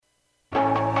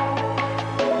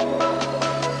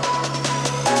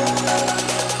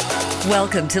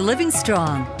Welcome to Living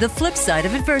Strong, the flip side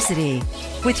of adversity,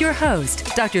 with your host,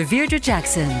 Dr. Virdra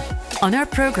Jackson. On our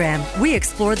program, we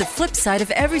explore the flip side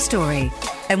of every story.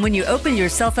 And when you open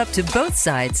yourself up to both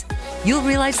sides, you'll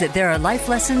realize that there are life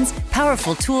lessons,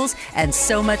 powerful tools, and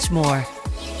so much more.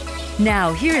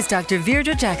 Now, here is Dr.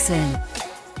 Virdra Jackson.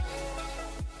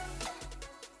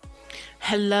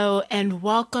 Hello and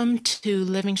welcome to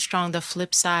Living Strong, the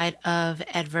flip side of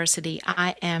adversity.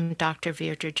 I am Dr.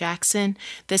 Virdra Jackson,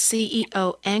 the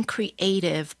CEO and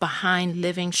creative behind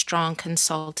Living Strong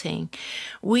Consulting.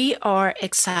 We are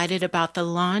excited about the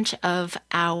launch of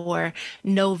our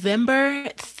November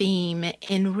theme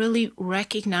in really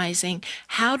recognizing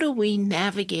how do we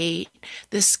navigate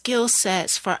the skill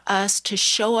sets for us to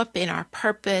show up in our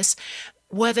purpose,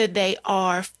 whether they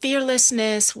are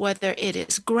fearlessness, whether it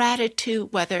is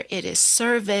gratitude, whether it is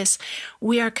service.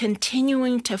 We are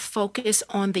continuing to focus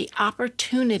on the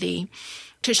opportunity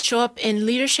to show up in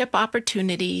leadership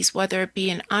opportunities, whether it be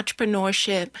in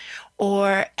entrepreneurship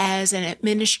or as an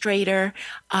administrator,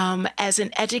 as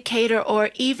an educator,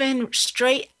 or even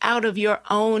straight out of your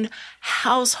own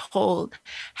household.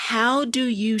 How do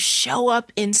you show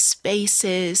up in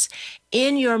spaces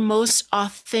in your most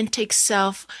authentic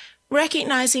self,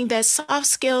 recognizing that soft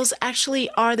skills actually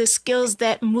are the skills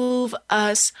that move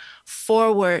us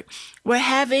forward? We're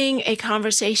having a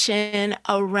conversation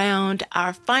around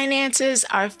our finances,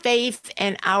 our faith,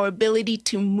 and our ability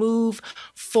to move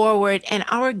forward. And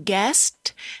our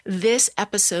guest this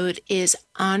episode is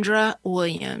Andra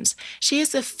Williams. She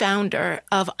is the founder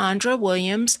of Andra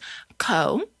Williams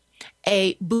Co.,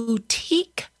 a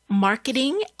boutique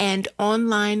marketing and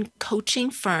online coaching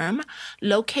firm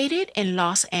located in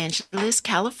Los Angeles,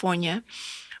 California.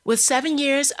 With 7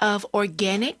 years of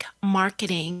organic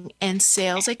marketing and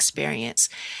sales experience,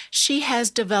 she has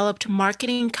developed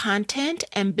marketing content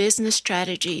and business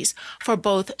strategies for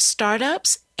both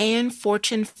startups and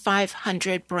Fortune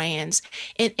 500 brands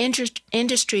in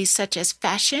industries such as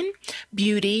fashion,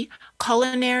 beauty,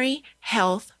 culinary,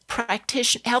 health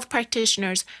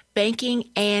practitioners, banking,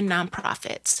 and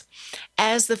nonprofits.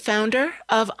 As the founder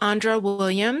of Andra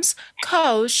Williams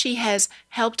Co., she has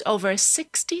helped over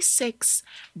 66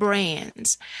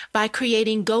 brands by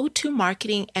creating go-to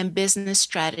marketing and business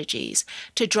strategies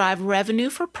to drive revenue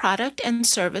for product and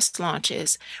service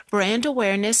launches, brand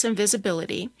awareness and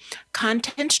visibility,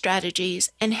 content strategies,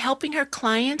 and helping her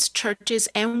clients, churches,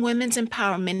 and women's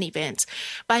empowerment events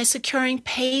by securing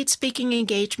paid speaking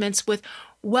engagements with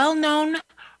well-known,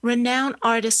 renowned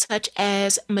artists such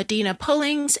as Medina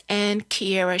Pullings and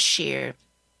Kiara Shear.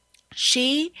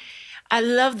 I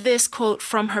love this quote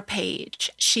from her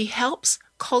page. She helps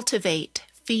cultivate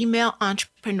female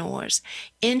entrepreneurs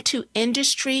into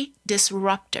industry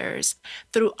disruptors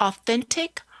through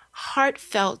authentic,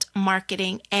 heartfelt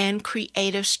marketing and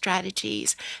creative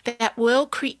strategies that will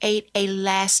create a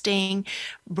lasting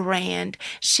brand.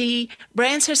 She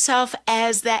brands herself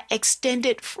as that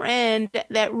extended friend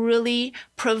that really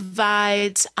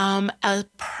provides a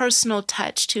personal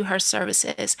touch to her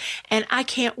services. And I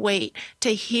can't wait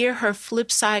to hear her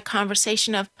flip side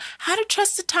conversation of how to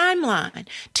trust the timeline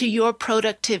to your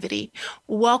productivity.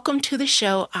 Welcome to the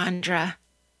show, Andra.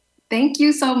 Thank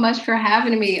you so much for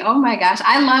having me. Oh my gosh.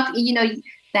 I love,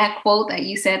 that quote that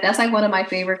you said. That's like one of my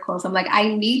favorite quotes. I'm like,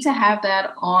 I need to have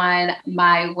that on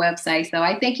my website. So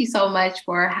I thank you so much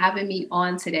for having me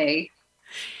on today.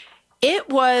 It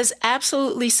was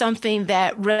absolutely something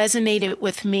that resonated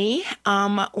with me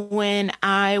when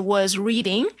I was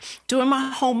reading, doing my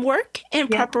homework in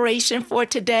preparation for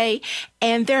today.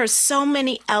 And there are so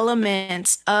many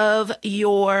elements of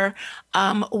your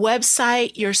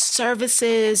website, your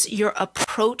services, your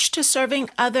approach to serving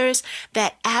others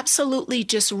that absolutely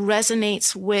just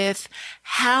resonates with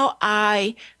how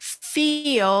I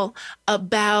feel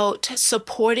about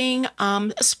supporting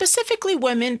specifically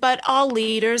women, but all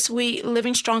leaders. We,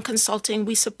 Living Strong Consulting,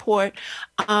 we support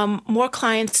more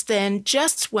clients than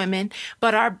just women,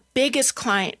 but our biggest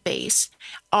client base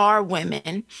are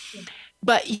women.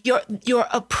 But your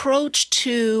approach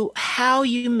to how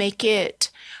you make it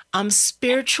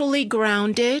spiritually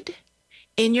grounded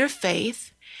in your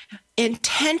faith,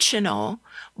 intentional,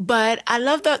 but I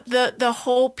love the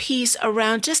whole piece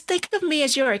around just think of me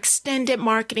as your extended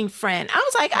marketing friend. I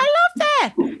was like, I love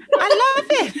that. I love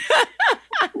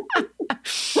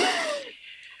it.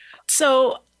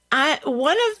 So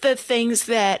one of the things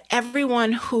that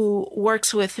everyone who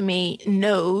works with me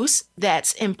knows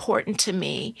that's important to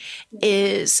me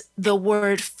is the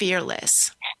word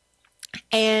fearless.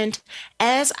 And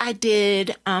as I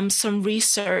did some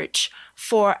research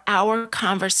for our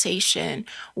conversation,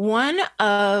 one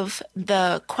of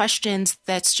the questions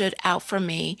that stood out for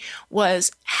me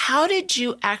was, how did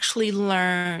you actually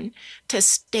learn to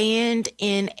stand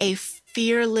in a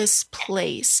fearless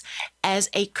place as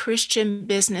a Christian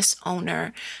business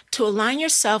owner, to align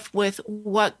yourself with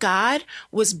what God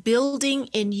was building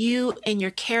in you, in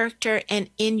your character, and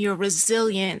in your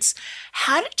resilience?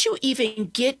 How did you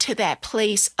even get to that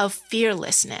place of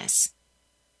fearlessness?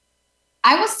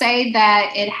 I would say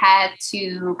that it had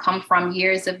to come from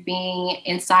years of being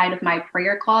inside of my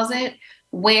prayer closet,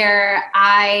 where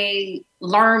I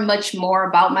learned much more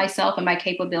about myself and my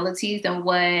capabilities than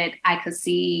what I could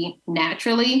see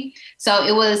naturally. So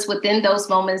it was within those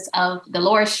moments of the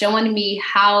Lord showing me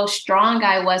how strong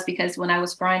I was, because when I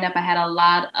was growing up, I had a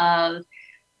lot of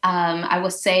I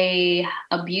would say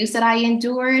abuse that I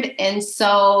endured. And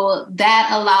so that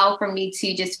allowed for me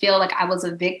to just feel like I was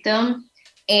a victim.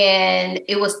 And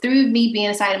it was through me being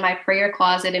inside of my prayer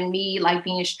closet and me like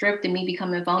being stripped and me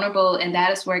becoming vulnerable. And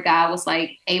that is where God was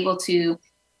like able to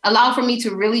allow for me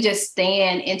to really just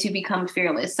stand and to become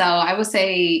fearless. So I would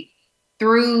say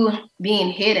through being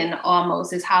hidden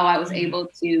almost is how I was able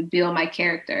to build my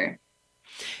character.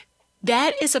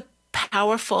 That is a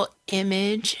powerful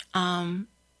image.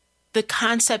 The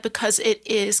concept, because it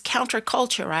is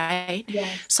counterculture, right?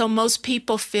 Yes. So most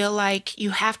people feel like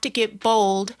you have to get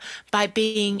bold by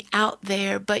being out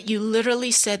there, but you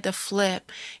literally said the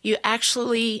flip. You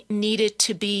actually needed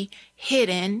to be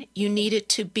hidden. You needed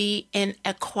to be in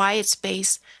a quiet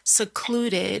space,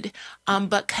 secluded,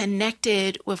 but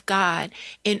connected with God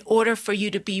in order for you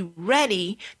to be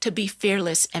ready to be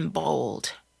fearless and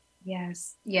bold.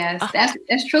 Yes.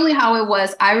 That's truly how it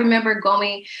was. I remember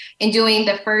going and doing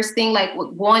the first thing, like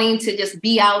wanting to just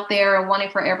be out there and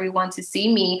wanting for everyone to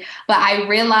see me. But I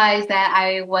realized that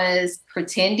I was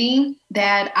pretending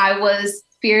that I was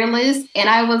fearless. And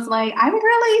I was like, I'm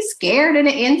really scared in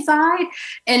the inside.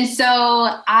 And so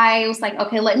I was like,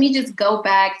 okay, let me just go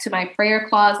back to my prayer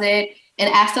closet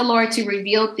and ask the Lord to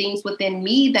reveal things within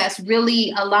me that's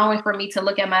really allowing for me to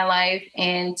look at my life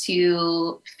and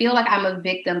to feel like I'm a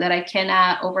victim, that I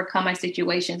cannot overcome my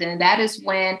situations. And that is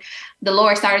when the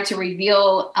Lord started to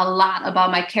reveal a lot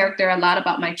about my character, a lot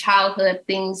about my childhood,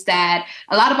 a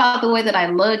lot about the way that I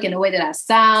look and the way that I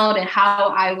sound, and how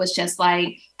I was just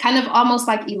like, kind of almost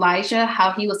like Elijah,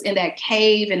 how he was in that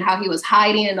cave and how he was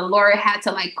hiding, and the Lord had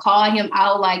to like call him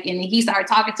out, like, and he started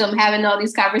talking to him, having all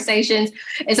these conversations.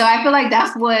 And so I feel like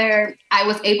that's where I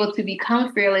was able to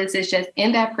become fearless, is just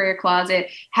in that prayer closet,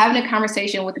 having a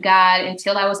conversation with God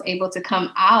until I was able to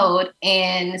come out.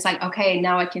 And it's like, okay,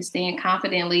 now I can stand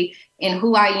confidently in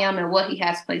who I am and what he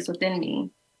has placed within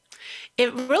me.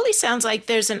 It really sounds like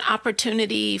there's an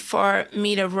opportunity for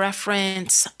me to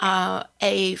reference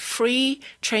a free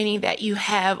training that you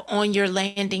have on your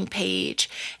landing page,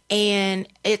 and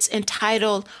it's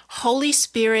entitled Holy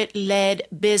Spirit-Led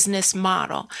Business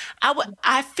Model.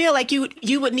 I feel like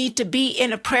you would need to be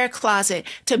in a prayer closet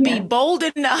to be bold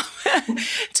enough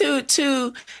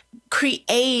to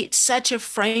create such a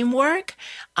framework.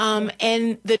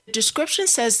 And the description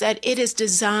says that it is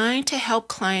designed to help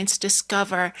clients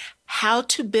discover how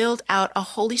to build out a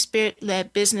Holy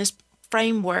Spirit-led business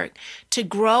framework to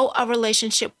grow a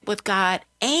relationship with God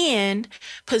and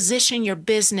position your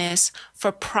business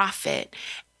for profit.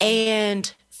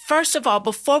 And first of all,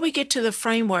 before we get to the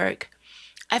framework,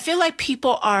 I feel like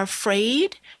people are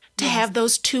afraid to have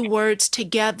those two words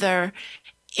together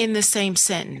in the same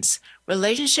sentence.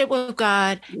 Relationship with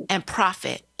God and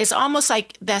profit. It's almost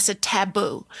like that's a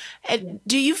taboo.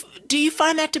 Do you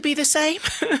find that to be the same?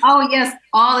 Oh, yes,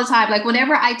 all the time. Like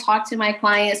whenever I talk to my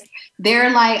clients, they're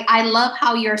like, I love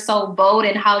how you're so bold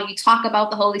and how you talk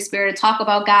about the Holy Spirit, talk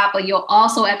about God, but you'll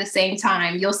also at the same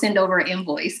time, you'll send over an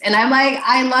invoice. And I'm like,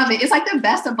 I love it. It's like the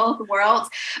best of both worlds.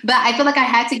 But I feel like I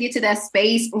had to get to that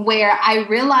space where I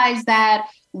realized that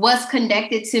what's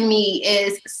connected to me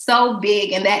is so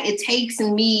big, and that it takes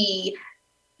me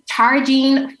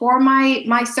charging for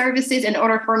my services in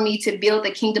order for me to build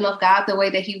the kingdom of God the way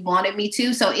that he wanted me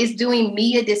to. So it's doing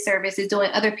me a disservice, it's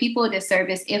doing other people a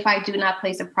disservice if I do not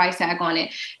place a price tag on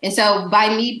it. And so by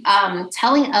me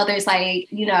telling others,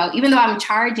 like, even though I'm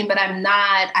charging, but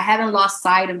I haven't lost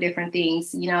sight of different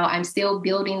things. I'm still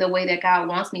building the way that God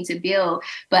wants me to build,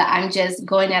 but I'm just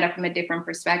going at it from a different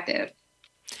perspective.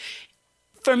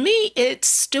 For me, it's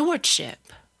stewardship.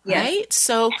 Yes. Right?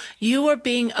 So you are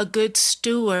being a good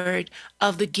steward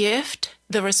of the gift,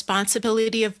 the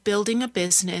responsibility of building a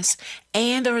business,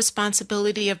 and the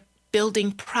responsibility of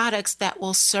building products that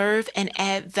will serve and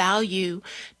add value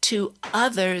to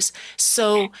others.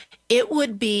 So it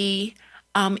would be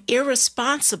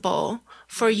irresponsible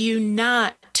for you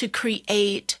not to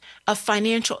create a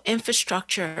financial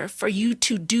infrastructure, for you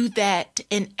to do that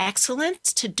in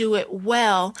excellence, to do it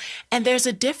well. And there's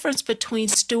a difference between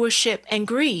stewardship and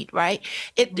greed, right?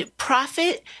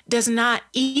 Profit does not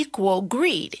equal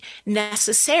greed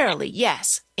necessarily.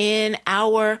 Yes, in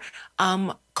our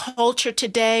culture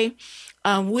today,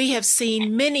 we have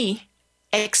seen many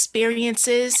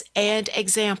experiences and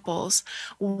examples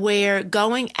where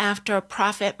going after a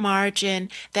profit margin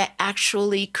that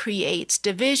actually creates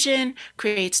division,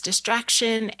 creates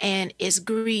distraction, and is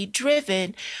greed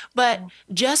driven. But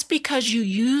just because you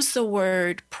use the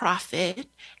word profit,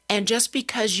 and just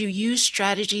because you use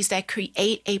strategies that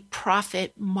create a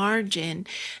profit margin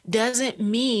doesn't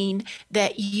mean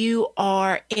that you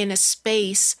are in a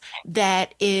space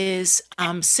that is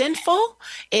sinful.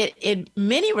 In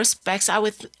many respects,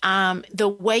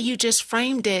 the way you just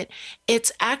framed it,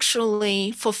 it's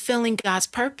actually fulfilling God's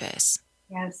purpose.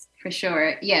 Yes, for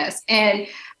sure. Yes. And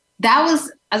that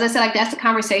was, as I said, like that's the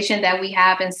conversation that we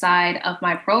have inside of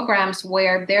my programs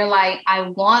where they're like, I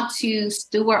want to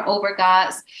steward over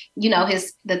God's,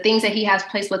 the things that he has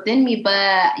placed within me. But,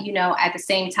 at the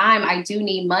same time, I do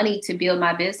need money to build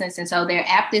my business. And so they're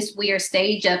at this weird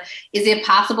stage of, is it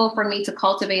possible for me to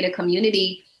cultivate a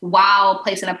community while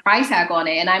placing a price tag on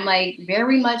it? And I'm like,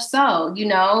 very much so,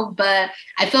 but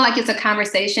I feel like it's a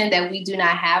conversation that we do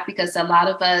not have because a lot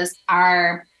of us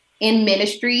are in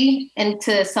ministry and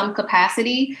to some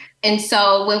capacity. And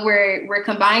so when we're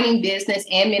combining business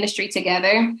and ministry together,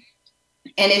 and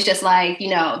it's just like,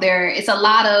 it's a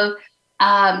lot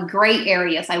of gray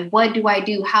areas. Like, what do I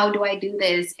do? How do I do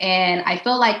this? And I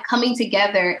feel like coming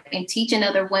together and teaching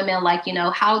other women, like,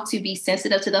 how to be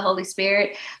sensitive to the Holy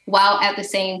Spirit while at the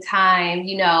same time,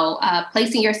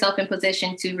 placing yourself in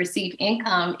position to receive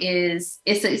income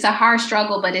it's a hard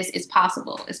struggle, but it's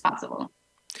possible. It's possible.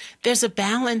 There's a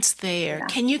balance there. Yeah.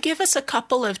 Can you give us a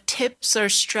couple of tips or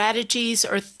strategies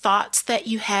or thoughts that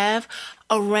you have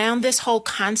around this whole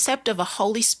concept of a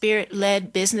Holy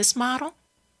Spirit-led business model?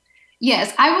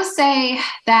 Yes, I would say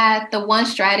that the one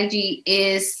strategy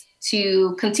is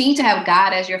to continue to have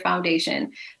God as your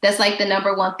foundation. That's like the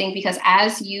number one thing, because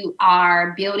as you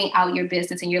are building out your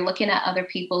business and you're looking at other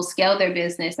people scale their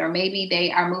business, or maybe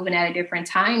they are moving at a different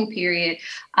time period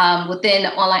within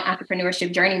the online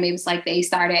entrepreneurship journey, maybe it's like they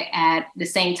started at the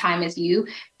same time as you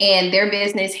and their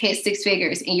business hit 6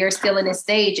 figures and you're still in this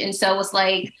stage. And so it's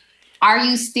like, are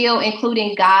you still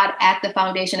including God at the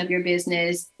foundation of your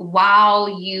business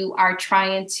while you are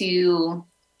trying to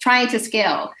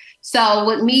scale? So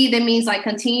with me, that means like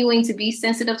continuing to be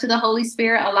sensitive to the Holy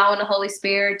Spirit, allowing the Holy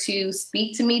Spirit to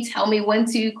speak to me, tell me when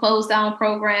to close down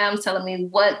programs, telling me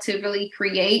what to really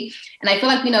create. And I feel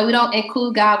like, we don't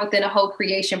include God within the whole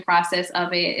creation process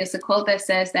of it. It's a quote that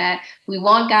says that we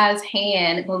want God's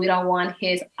hand, but we don't want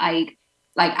his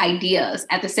ideas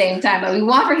at the same time. But we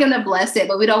want for him to bless it,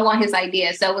 but we don't want his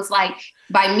ideas. So it's like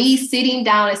by me sitting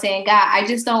down and saying, God, I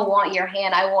just don't want your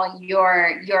hand. I want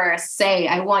your say.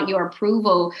 I want your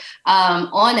approval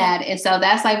on that. And so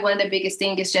that's like one of the biggest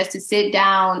things is just to sit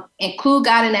down, include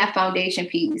God in that foundation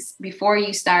piece before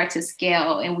you start to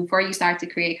scale and before you start to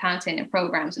create content and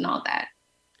programs and all that.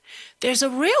 There's a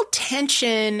real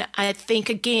tension, I think,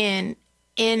 again,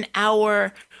 in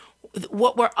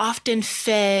what we're often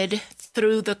fed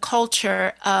through the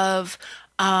culture of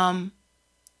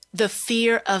the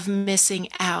fear of missing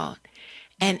out.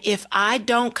 And if I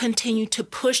don't continue to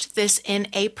push this in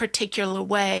a particular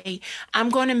way, I'm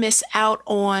going to miss out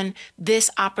on this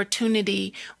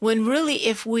opportunity, when really,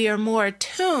 if we are more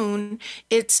attuned,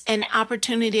 it's an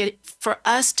opportunity for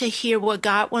us to hear what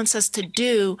God wants us to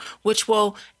do, which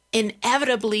will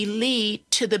inevitably lead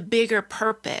to the bigger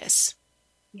purpose.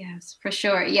 Yes, for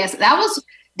sure. Yes, that was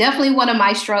definitely one of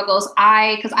my struggles.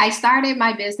 Because I started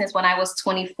my business when I was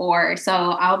 24. So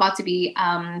I'm about to be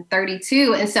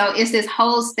 32. And so it's this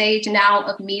whole stage now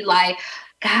of me like,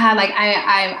 God, like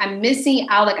I'm missing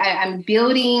out. Like I'm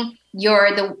building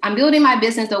I'm building my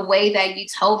business the way that you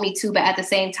told me to. But at the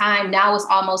same time, now it's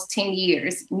almost 10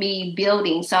 years me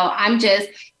building. So I'm just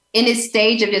in this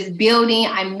stage of just building.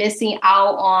 I'm missing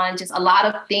out on just a lot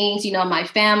of things, my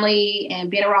family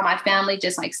and being around my family,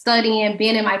 just like studying,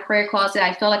 being in my prayer closet.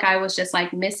 I feel like I was just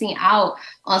like missing out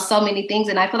on so many things.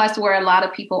 And I feel that's where a lot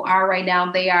of people are right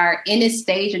now. They are in this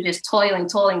stage of just toiling.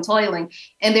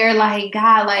 And they're like,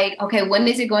 God, like, okay, when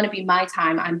is it going to be my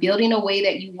time? I'm building a way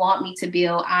that you want me to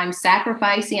build. I'm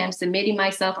sacrificing, I'm submitting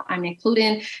myself. I'm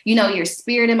including, your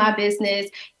spirit in my business.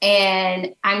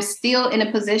 And I'm still in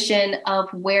a position of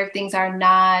where things are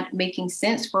not making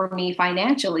sense for me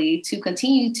financially to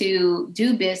continue to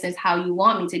do business how you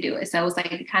want me to do it. So it's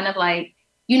like kind of like,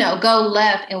 go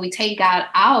left and we take God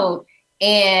out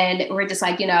and we're just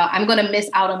like, I'm going to miss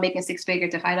out on making six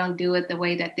figures if I don't do it the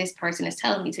way that this person is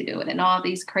telling me to do it, and all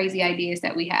these crazy ideas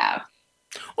that we have.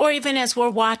 Or even as we're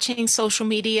watching social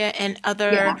media and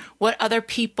what other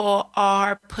people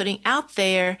are putting out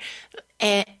there.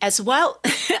 And as well,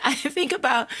 I think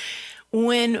about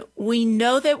when we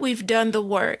know that we've done the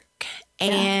work,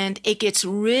 and it gets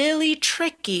really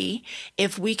tricky,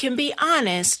 if we can be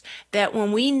honest, that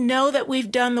when we know that we've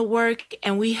done the work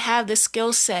and we have the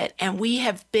skill set and we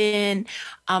have been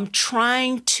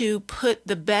trying to put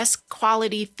the best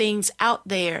quality things out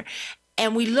there,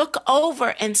 and we look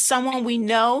over and someone we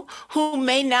know who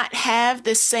may not have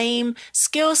the same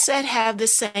skill set, have the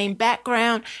same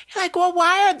background, you're like, well,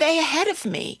 why are they ahead of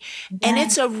me? Yeah. And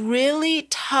it's a really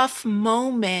tough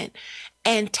moment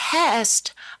and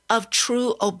test of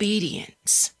true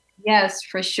obedience. Yes,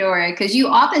 for sure. Because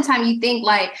oftentimes you think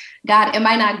like, God, am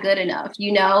I not good enough?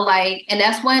 And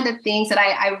that's one of the things that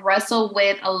I wrestle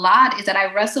with a lot, is that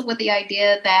I wrestle with the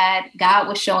idea that God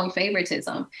was showing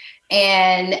favoritism.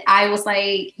 And I was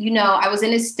like, I was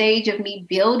in a stage of me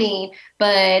building,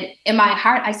 but in my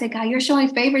heart, I said, God, you're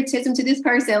showing favoritism to this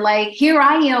person. Like, here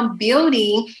I am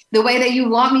building the way that you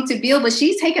want me to build, but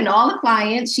she's taking all the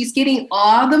clients, she's getting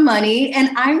all the money. And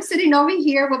I'm sitting over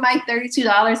here with my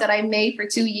 $32 that I made for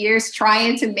 2 years,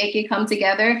 trying to make it come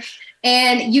together.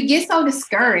 And you get so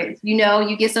discouraged,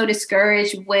 you get so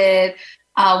discouraged with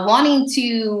wanting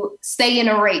to stay in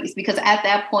a race, because at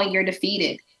that point you're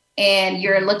defeated. And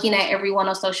you're looking at everyone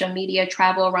on social media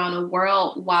travel around the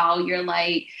world while you're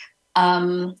like,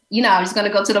 I'm just going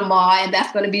to go to the mall and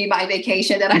that's going to be my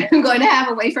vacation that I'm going to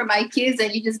have away from my kids.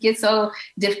 And you just get so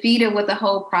defeated with the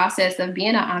whole process of being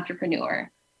an entrepreneur.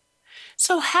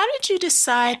 So how did you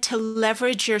decide to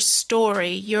leverage your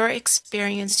story, your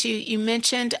experience? You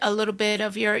mentioned a little bit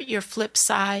of your flip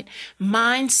side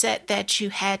mindset that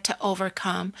you had to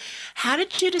overcome. How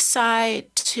did you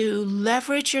decide to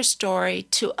leverage your story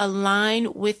to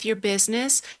align with your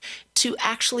business to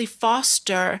actually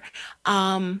foster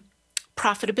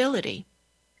profitability?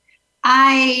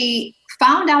 I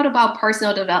found out about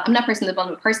personal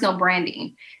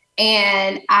branding.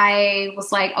 And I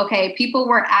was like, okay, people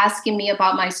were asking me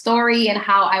about my story and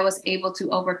how I was able to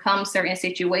overcome certain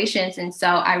situations. And so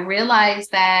I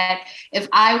realized that if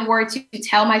I were to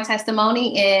tell my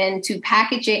testimony and to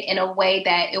package it in a way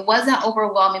that it wasn't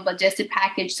overwhelming, but just to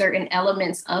package certain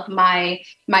elements of my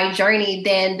journey,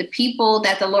 then the people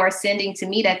that the Lord is sending to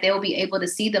me, that they'll be able to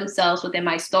see themselves within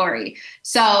my story.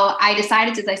 So I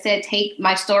decided to, as I said, take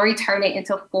my story, turn it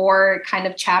into 4 kind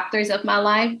of chapters of my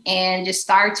life, and just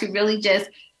start to really just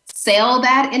sell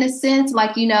that in a sense.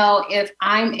 Like, if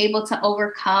I'm able to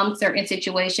overcome certain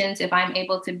situations, if I'm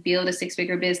able to build a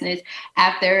 6-figure business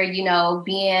after,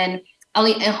 being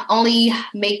only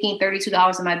making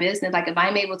 $32 in my business, like if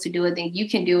I'm able to do it, then you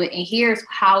can do it. And here's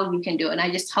how you can do it. And I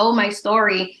just told my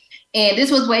story. And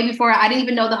this was way before I didn't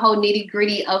even know the whole nitty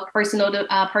gritty of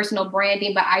personal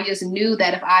branding, but I just knew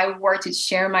that if I were to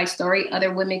share my story,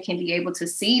 other women can be able to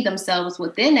see themselves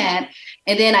within that.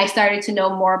 And then I started to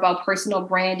know more about personal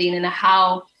branding and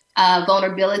how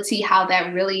vulnerability, how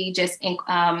that really just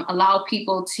allow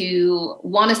people to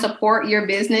want to support your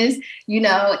business,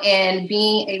 and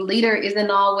being a leader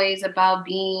isn't always about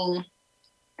being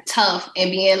tough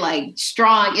and being like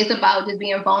strong. It's about just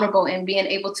being vulnerable and being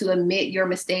able to admit your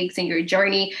mistakes and your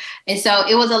journey. And so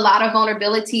it was a lot of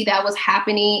vulnerability that was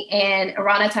happening. And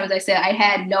around that time, as I said, I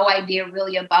had no idea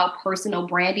really about personal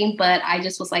branding, but I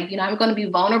just was like, I'm going to be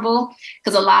vulnerable,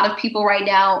 because a lot of people right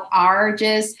now are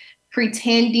just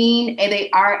pretending, and they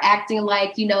are acting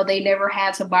like, they never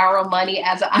had to borrow money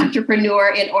as an entrepreneur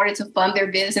in order to fund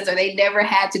their business, or they never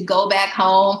had to go back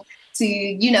home to,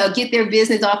 get their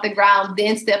business off the ground,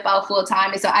 then step out full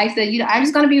time. And so I said, I'm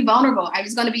just going to be vulnerable. I'm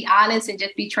just going to be honest and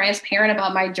just be transparent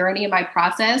about my journey and my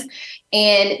process.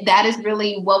 And that is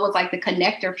really what was like the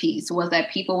connector piece, was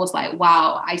that people was like,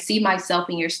 wow, I see myself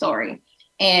in your story.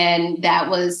 And that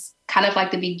was kind of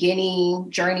like the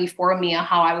beginning journey for me, and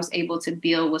how I was able to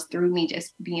build was through me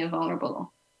just being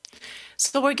vulnerable.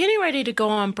 So we're getting ready to go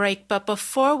on break, but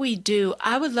before we do,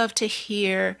 I would love to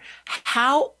hear,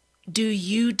 how do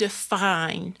you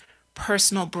define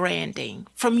personal branding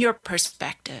from your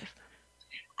perspective?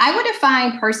 I would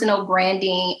define personal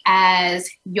branding as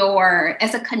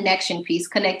a connection piece,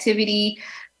 connectivity,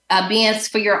 being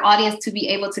for your audience to be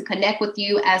able to connect with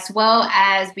you, as well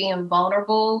as being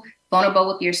vulnerable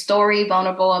with your story,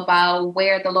 vulnerable about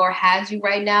where the Lord has you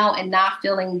right now, and not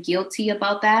feeling guilty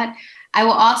about that. I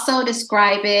will also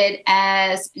describe it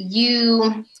as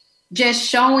you just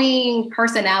showing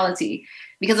personality.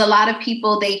 because a lot of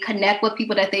people, they connect with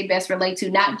people that they best relate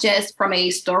to, not just from a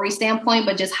story standpoint,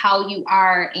 but just how you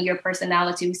are in your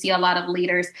personality. We see a lot of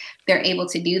leaders, they're able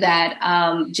to do that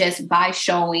just by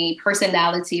showing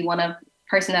personality. One of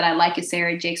person that I like is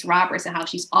Sarah Jakes Roberts, and how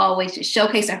she's always just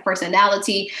showcasing her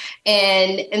personality.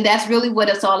 And that's really what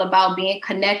it's all about, being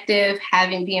connective,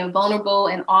 being vulnerable,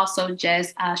 and also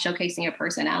just showcasing your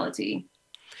personality.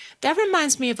 That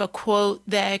reminds me of a quote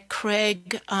that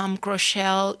Craig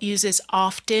Groeschel uses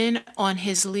often on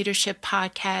his leadership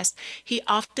podcast. He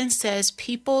often says,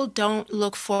 people don't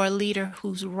look for a leader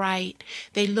who's right.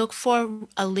 They look for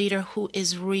a leader who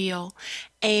is real.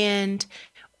 And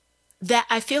that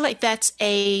I feel like that's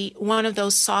one of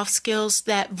those soft skills,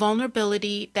 that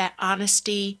vulnerability, that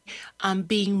honesty,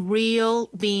 being real,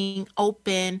 being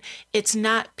open. It's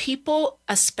not, people,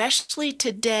 especially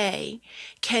today,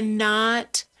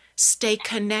 cannot stay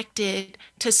connected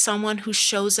to someone who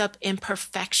shows up in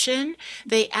perfection.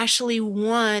 They actually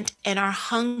want and are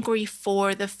hungry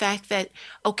for the fact that,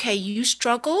 okay, you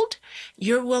struggled,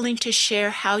 you're willing to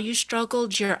share how you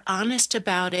struggled, you're honest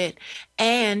about it,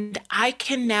 and I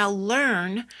can now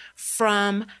learn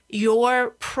from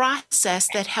your process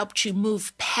that helped you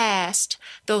move past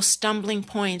those stumbling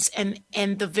points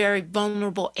and the very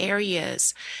vulnerable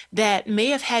areas that may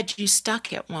have had you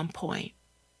stuck at one point.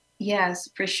 Yes,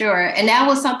 for sure. And that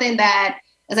was something that,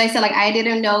 as I said, like, I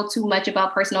didn't know too much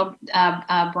about personal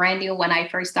branding when I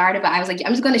first started, but I was like,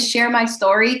 I'm just going to share my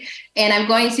story, and I'm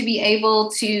going to be able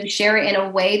to share it in a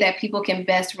way that people can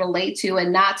best relate to,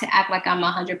 and not to act like I'm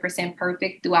 100%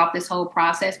 perfect throughout this whole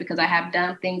process, because I have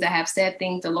done things, I have said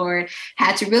things. The Lord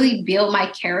had to really build my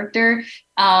character.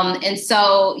 And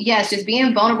so, yes, just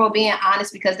being vulnerable, being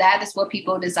honest, because that is what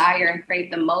people desire and crave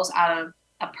the most out of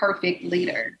a perfect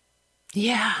leader.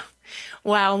 Yeah.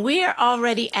 Wow, we are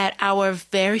already at our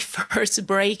very first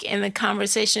break in the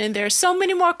conversation. There are so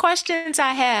many more questions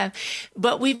I have,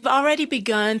 but we've already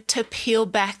begun to peel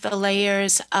back the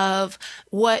layers of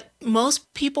what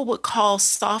most people would call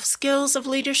soft skills of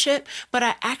leadership, but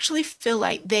I actually feel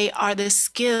like they are the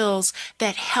skills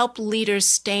that help leaders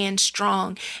stand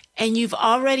strong. And you've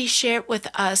already shared with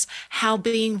us how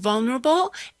being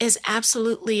vulnerable is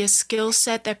absolutely a skill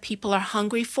set that people are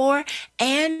hungry for.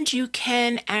 And you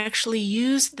can actually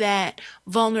use that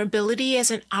vulnerability as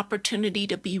an opportunity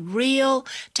to be real,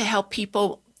 to help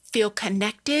people feel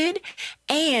connected,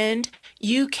 and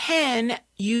you can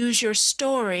use your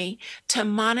story to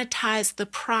monetize the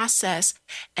process,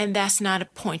 and that's not a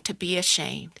point to be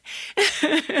ashamed.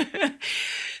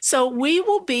 So we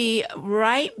will be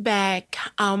right back.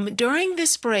 During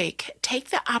this break, take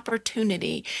the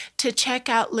opportunity to check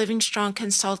out Living Strong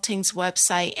Consulting's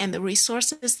website and the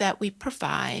resources that we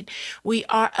provide. We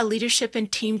are a leadership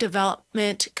and team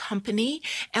development company,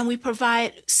 and we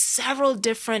provide several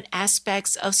different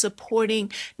aspects of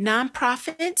supporting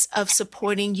nonprofits, of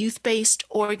supporting youth-based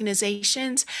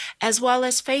organizations, as well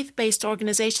as faith-based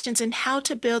organizations, and how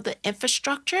to build the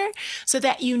infrastructure so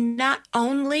that you not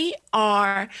only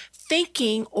are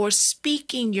thinking or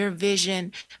speaking your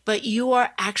vision, but you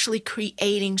are actually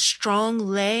creating strong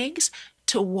legs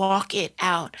to walk it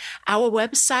out. Our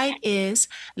website is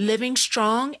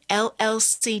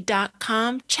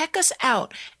livingstrongllc.com. Check us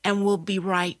out, and we'll be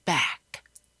right back.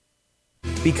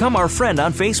 Become our friend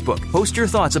on Facebook. Post your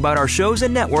thoughts about our shows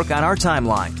and network on our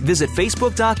timeline. Visit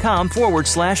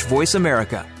facebook.com/Voice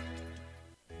America.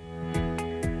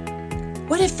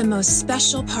 What if the most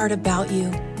special part about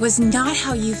you was not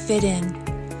how you fit in,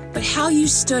 but how you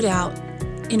stood out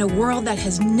in a world that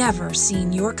has never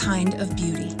seen your kind of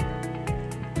beauty?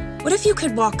 What if you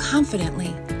could walk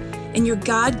confidently in your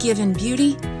God-given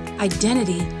beauty,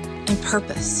 identity, and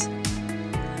purpose?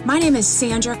 My name is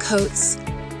Sandra Coates,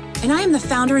 and I am the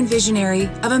founder and visionary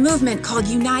of a movement called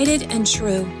United and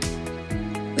True.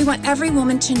 We want every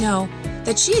woman to know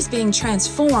that she is being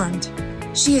transformed,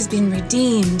 she is being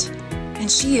redeemed, and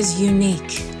she is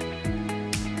unique.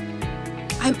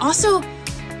 I'm also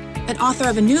an author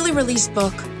of a newly released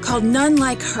book called None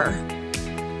Like Her.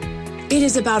 It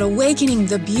is about awakening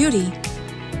the beauty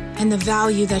and the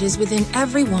value that is within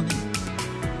every woman.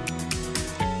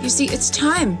 You see, it's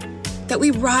time that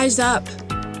we rise up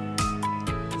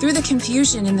through the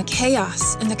confusion and the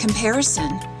chaos and the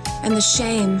comparison and the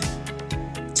shame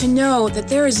to know that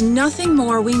there is nothing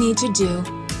more we need to do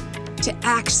to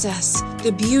access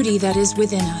the beauty that is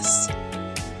within us.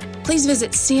 Please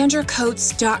visit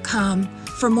sandracoates.com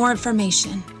for more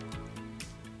information.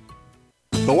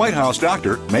 The White House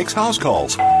doctor makes house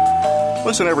calls.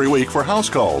 Listen every week for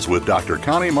House Calls with Dr.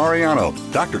 Connie Mariano.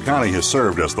 Dr. Connie has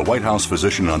served as the White House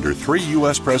physician under 3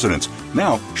 U.S. presidents.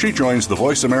 Now, she joins the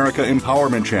Voice America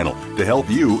Empowerment Channel to help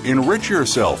you enrich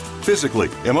yourself physically,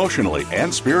 emotionally,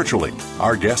 and spiritually.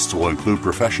 Our guests will include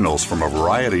professionals from a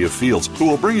variety of fields who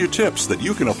will bring you tips that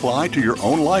you can apply to your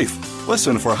own life.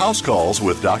 Listen for House Calls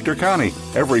with Dr. Connie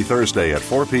every Thursday at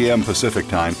 4 p.m. Pacific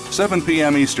Time, 7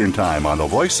 p.m. Eastern Time on the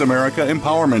Voice America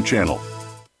Empowerment Channel.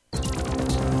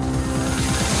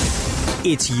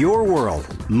 It's your world.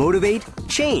 Motivate,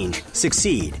 change,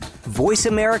 succeed.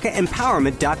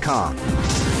 VoiceAmericaEmpowerment.com.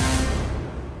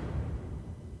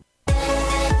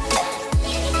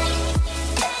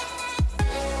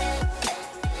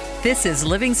 This is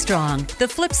Living Strong, the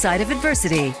flip side of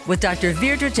adversity with Dr.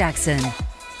 Virdra Jackson.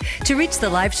 To reach the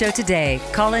live show today,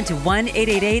 call into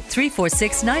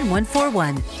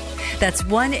 1-888-346-9141. That's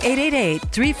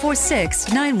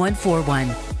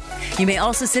 1-888-346-9141. You may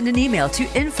also send an email to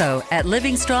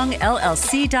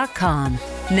info@livingstrongllc.com.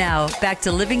 Now, back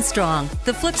to Living Strong,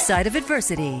 the flip side of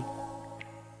adversity.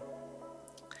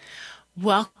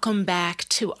 Welcome back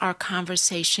to our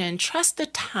conversation. Trust the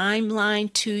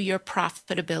timeline to your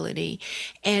profitability.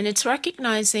 And it's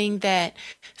recognizing that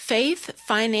faith,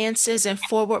 finances, and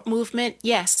forward movement,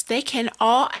 yes, they can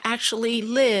all actually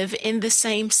live in the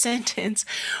same sentence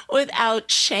without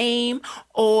shame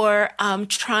or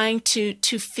trying to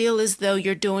feel as though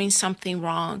you're doing something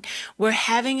wrong. We're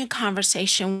having a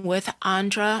conversation with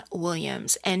Andra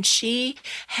Williams, and she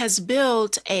has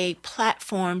built a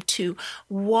platform to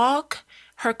walk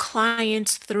her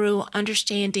clients through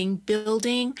understanding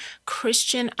building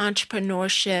Christian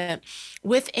entrepreneurship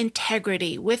with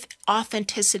integrity, with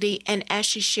authenticity, and as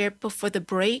she shared before the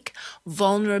break,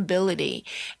 vulnerability.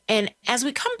 And as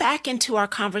we come back into our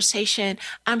conversation,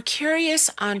 I'm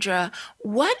curious, Andra,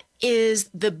 what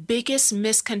is the biggest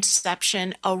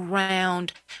misconception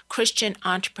around Christian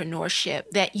entrepreneurship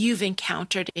that you've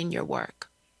encountered in your work?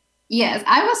 Yes,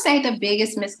 I would say the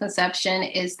biggest misconception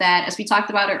is that, as we talked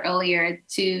about it earlier,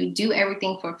 to do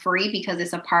everything for free because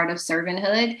it's a part of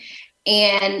servanthood.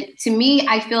 And to me,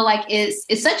 I feel like it's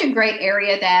such a great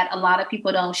area that a lot of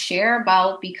people don't share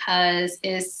about because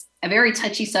it's a very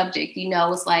touchy subject. You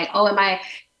know, it's like, oh,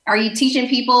 are you teaching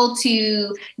people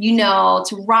to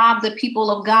rob the people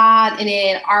of God? And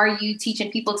then are you teaching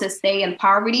people to stay in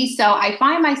poverty? So I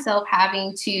find myself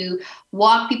having to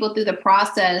walk people through the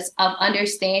process of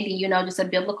understanding, just a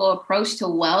biblical approach to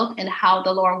wealth and how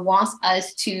the Lord wants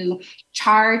us to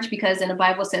charge, because in the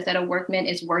Bible says that a workman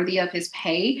is worthy of his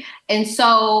pay. And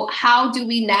so how do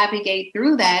we navigate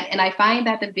through that? And I find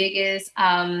that the biggest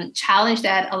challenge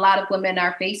that a lot of women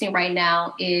are facing right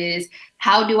now is,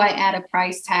 how do I add a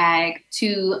price tag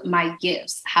to my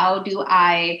gifts? How do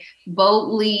I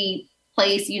boldly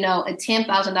place, a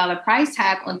 $10,000 price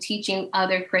tag on teaching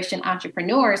other Christian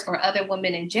entrepreneurs or other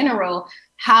women in general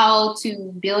how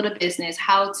to build a business,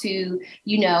 how to,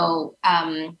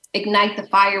 ignite the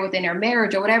fire within their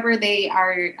marriage or whatever they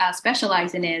are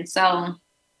specializing in. So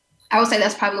I would say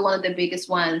that's probably one of the biggest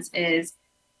ones, is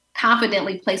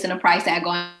confidently placing a price tag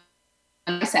on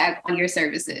your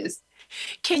services.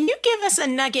 Can you give us a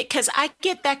nugget? Because I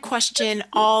get that question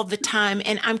all the time,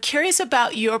 and I'm curious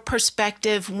about your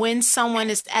perspective when someone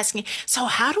is asking, so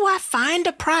how do I find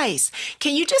a price?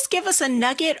 Can you just give us a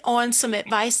nugget on some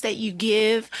advice that you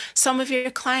give some of your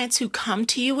clients who come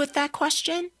to you with that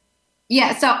question?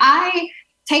 Yeah, so I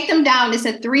take them down. It's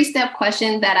a 3-step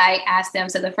question that I ask them.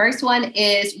 So the first one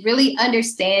is really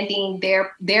understanding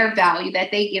their value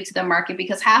that they give to the market,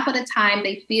 because half of the time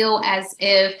they feel as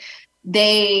if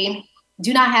they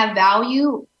do not have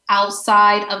value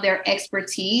outside of their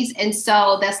expertise. And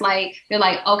so that's like, they're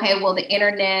like, okay, well, the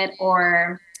internet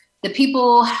or the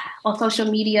people on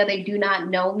social media, they do not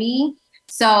know me.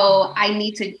 So I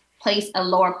need to place a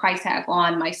lower price tag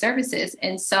on my services.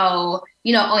 And so,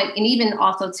 and even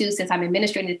also too, since I'm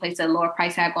administrating, to place a lower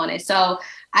price tag on it. So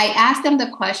I asked them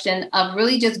the question of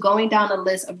really just going down the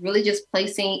list of really just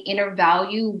placing inner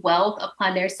value, wealth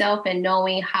upon their self, and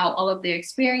knowing how all of their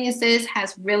experiences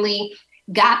has really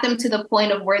got them to the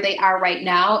point of where they are right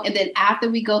now. And then after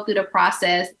we go through the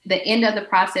process, the end of the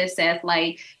process says,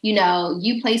 like,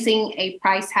 you placing a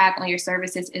price tag on your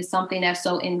services is something that's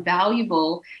so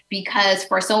invaluable, because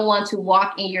for someone to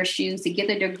walk in your shoes, to get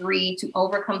the degree, to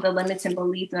overcome the limits and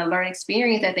beliefs and the learning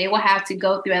experience, that they will have to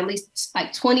go through at least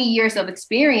like 20 years of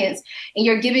experience, and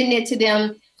you're giving it to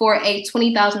them for a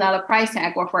 $20,000 price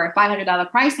tag or for a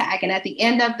 $500 price tag. And at the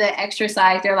end of the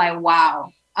exercise, they're like,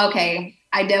 wow, okay,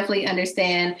 I definitely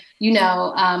understand,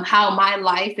 how my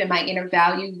life and my inner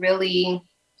value really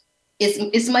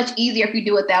it's much easier if you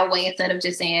do it that way instead of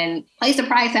just saying place a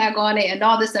price tag on it and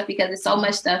all this stuff, because it's so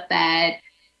much stuff that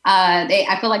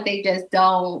I feel like they just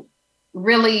don't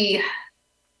really,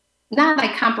 not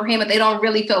like comprehend, but they don't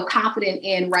really feel confident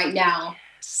in right now.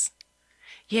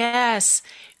 Yes.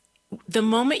 The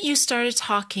moment you started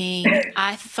talking,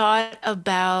 I thought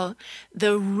about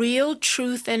the real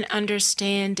truth and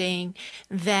understanding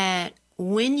that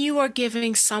when you are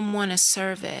giving someone a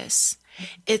service,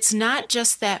 it's not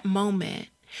just that moment,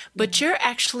 but you're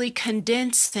actually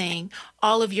condensing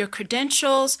all of your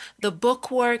credentials, the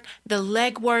book work, the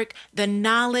legwork, the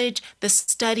knowledge, the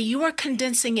study. You are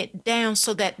condensing it down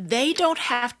so that they don't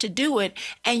have to do it,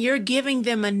 and you're giving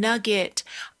them a nugget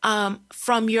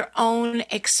from your own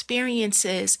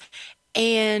experiences.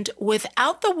 And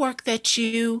without the work that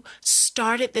you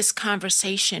started this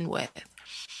conversation with,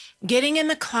 getting in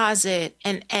the closet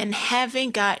and having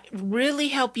God really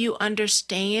help you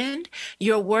understand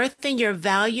your worth and your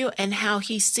value and how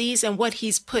he sees and what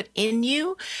he's put in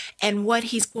you and what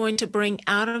he's going to bring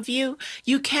out of you,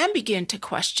 you can begin to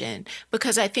question,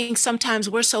 because I think sometimes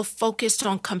we're so focused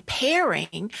on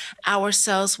comparing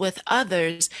ourselves with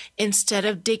others instead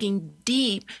of digging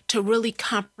deep to really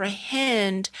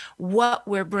comprehend what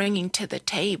we're bringing to the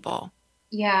table.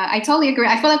 Yeah, I totally agree.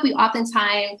 I feel like we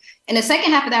oftentimes, in the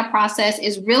second half of that process,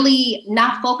 is really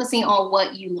not focusing on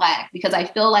what you lack, because I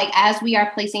feel like as we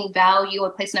are placing value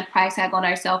or placing a price tag on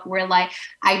ourselves, we're like,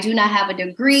 I do not have a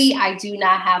degree. I do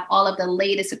not have all of the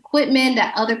latest equipment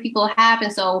that other people have.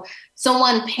 And so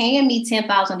someone paying me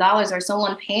 $10,000 or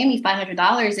someone paying me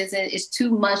 $500 is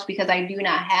too much because I do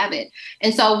not have it.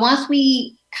 And so once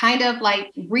we kind of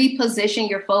like reposition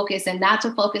your focus and not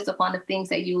to focus upon the things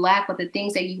that you lack, but the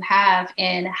things that you have,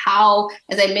 and how,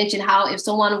 as I mentioned, how if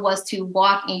someone was to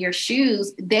walk in your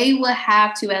shoes, they would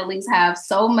have to at least have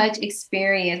so much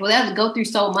experience. Well, they have to go through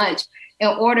so much in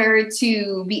order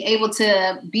to be able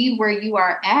to be where you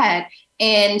are at.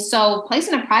 And so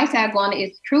placing a price tag on it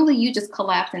is truly you just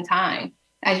collapse in time,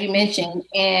 as you mentioned,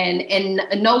 and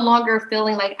no longer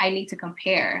feeling like I need to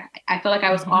compare. I feel like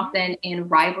I was often in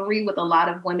rivalry with a lot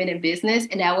of women in business.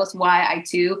 And that was why I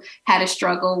too had a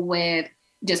struggle with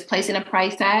just placing a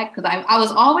price tag, because I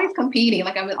was always competing.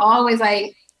 Like I was always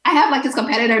like, I have like this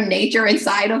competitor nature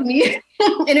inside of me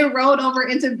and it rolled over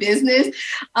into business.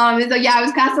 And so, yeah, I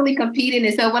was constantly competing.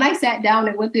 And so when I sat down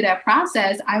and went through that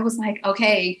process, I was like,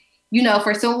 okay, you know,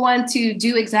 for someone to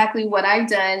do exactly what I've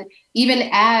done, even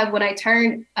when I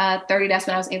turned 30, that's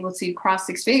when I was able to cross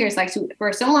six figures. Like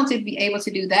for someone to be able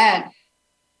to do that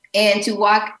and to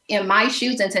walk in my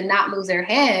shoes and to not lose their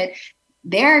head,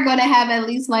 they're going to have at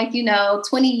least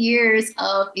 20 years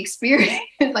of experience.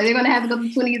 Like they're going to have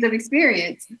 20 years of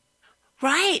experience.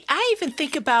 Right. I even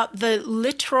think about the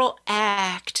literal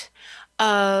act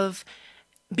of,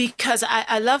 because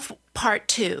I love part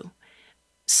 2.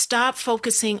 Stop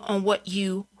focusing on what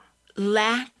you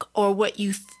lack or what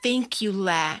you think you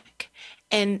lack,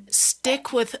 and start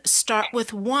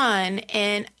with 1.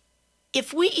 And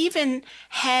if we even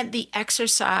had the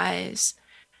exercise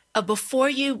of, before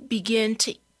you begin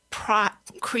to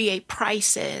create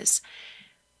prices,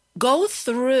 go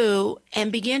through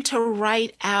and begin to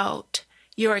write out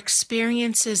your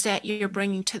experiences that you're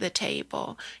bringing to the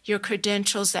table, your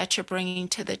credentials that you're bringing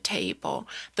to the table,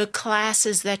 the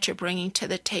classes that you're bringing to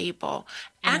the table.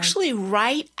 Actually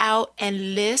write out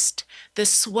and list the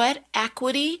sweat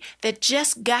equity that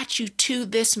just got you to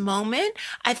this moment.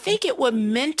 I think it would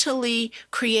mentally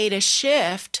create a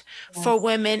shift for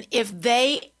women if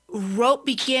they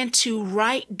began to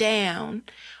write down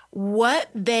what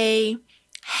they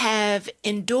have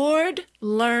endured,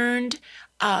 learned,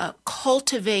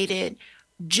 cultivated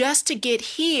just to get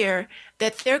here,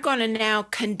 that they're going to now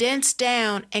condense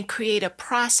down and create a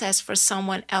process for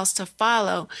someone else to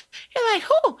follow. You're like,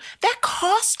 oh, that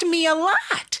cost me a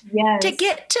lot to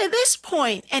get to this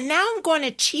point. And now I'm going to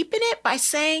cheapen it by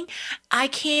saying I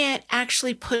can't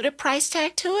actually put a price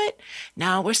tag to it.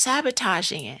 Now we're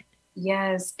sabotaging it.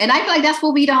 Yes. And I feel like that's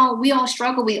what we don't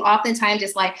struggle. We oftentimes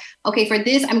just like, okay, for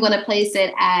this, I'm going to place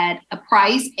it at a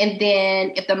price. And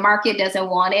then if the market doesn't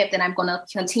want it, then I'm going to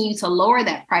continue to lower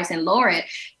that price and lower it.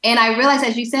 And I realized,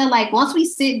 as you said, like once we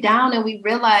sit down and we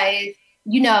realize,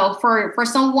 for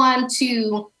someone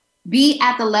to be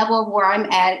at the level of where I'm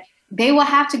at, they will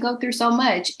have to go through so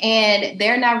much, and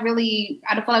they're not really,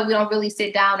 I feel like we don't really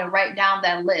sit down and write down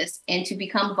that list and to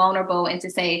become vulnerable and to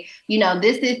say,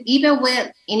 this is, even with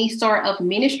any sort of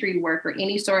ministry work or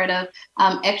any sort of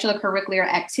extracurricular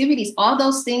activities, all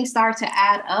those things start to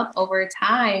add up over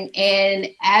time. And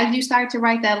as you start to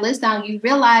write that list down, you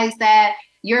realize that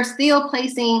you're still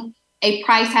placing a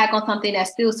price tag on something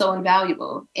that's still so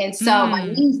invaluable. And so by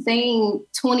me saying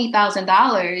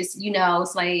 $20,000, you know,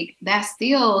 it's like, that's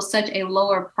still such a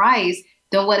lower price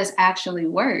than what it's actually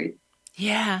worth.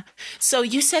 Yeah. So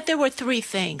you said there were 3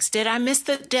 things. Did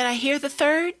I hear the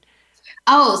third?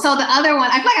 Oh, so the other one,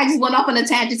 I feel like I just went off on a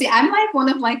tangent. See, I'm like one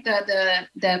of like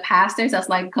the pastors that's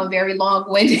like become very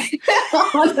long-winded.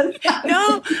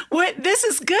 No, this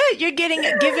is good. You're giving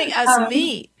us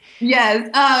meat. Yes.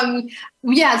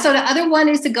 Yeah. So the other one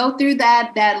is to go through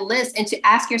that list and to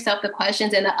ask yourself the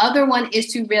questions. And the other one is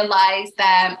to realize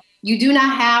that you do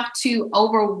not have to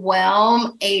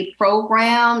overwhelm a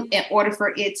program in order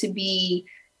for it to be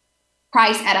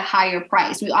priced at a higher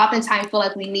price. We oftentimes feel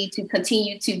like we need to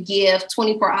continue to give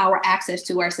 24-hour access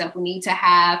to ourselves. We need to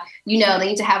have, you know, they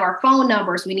need to have our phone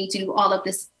numbers. We need to do all of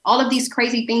these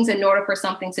crazy things in order for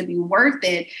something to be worth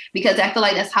it, because I feel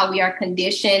like that's how we are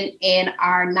conditioned in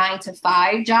our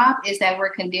 9-to-5 job, is that we're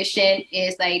conditioned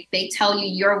is like, they tell you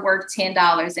you're worth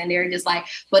 $10 and they're just like,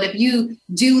 but if you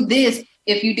do this,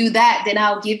 if you do that, then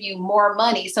I'll give you more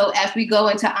money. So as we go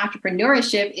into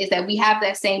entrepreneurship, is that we have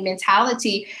that same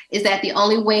mentality, is that the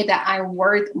only way that I'm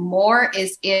worth more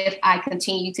is if I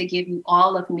continue to give you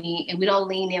all of me, and we don't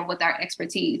lean in with our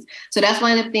expertise. So that's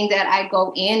one of the things that I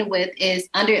go in with, is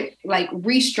under like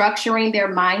restructuring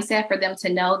their mindset for them to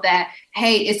know that,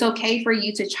 hey, it's okay for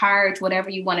you to charge whatever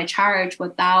you want to charge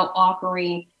without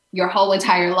offering your whole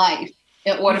entire life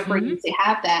in order for you to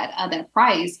have that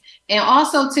price. And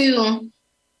also too,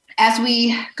 as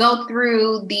we go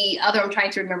through the other, I'm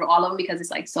trying to remember all of them because it's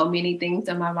like so many things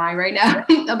in my mind right now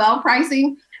about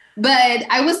pricing. But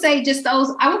I would say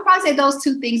I would probably say those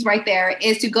 2 things right there,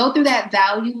 is to go through that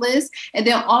value list, and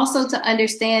then also to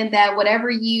understand that whatever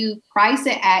you price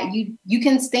it at, you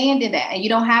can stand in that, and you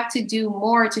don't have to do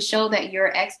more to show that you're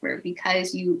an expert,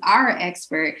 because you are an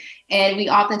expert. And we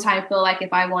oftentimes feel like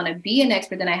if I want to be an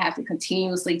expert, then I have to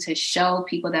continuously to show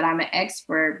people that I'm an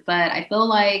expert. But I feel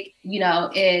like, you know,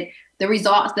 the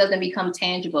results doesn't become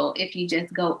tangible if you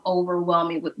just go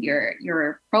overwhelming with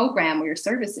your program or your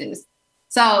services.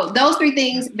 So those 3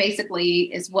 things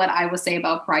basically is what I would say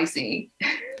about pricing.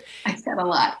 I said a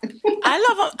lot.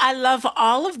 I love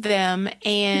all of them.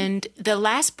 And the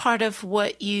last part of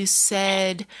what you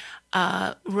said,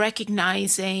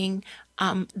 recognizing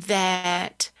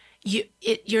that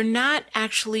you're not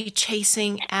actually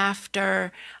chasing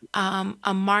after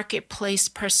a marketplace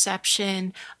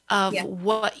perception of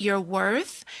what you're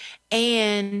worth.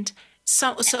 And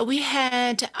so we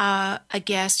had a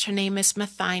guest, her name is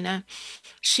Mathina.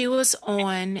 She was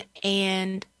on,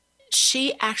 and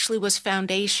she actually was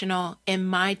foundational in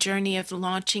my journey of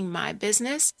launching my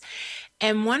business.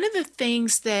 And one of the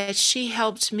things that she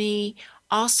helped me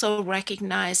also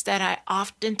recognize, that I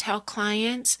often tell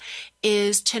clients,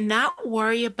 is to not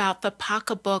worry about the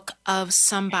pocketbook of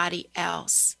somebody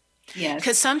else. Yes.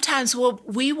 Because sometimes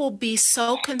we will be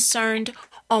so concerned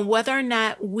on whether or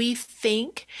not we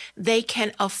think they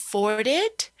can afford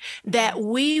it, that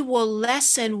we will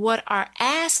lessen what our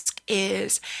ask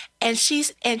is. And she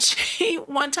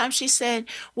one time she said,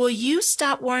 will you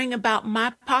stop worrying about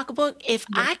my pocketbook? If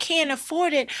I can't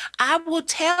afford it, I will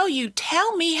tell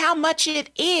me how much it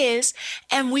is,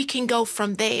 and we can go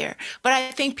from there. But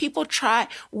I think people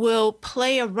will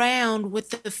play around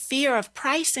with the fear of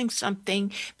pricing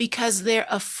something because they're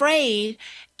afraid,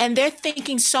 and they're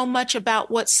thinking so much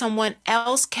about what someone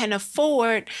else can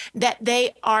afford that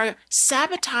they are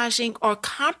sabotaging or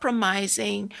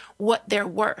compromising what they're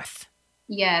worth.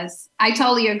 Yes, I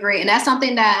totally agree. And that's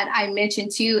something that I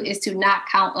mentioned too, is to not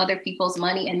count other people's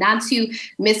money and not to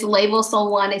mislabel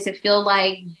someone and to feel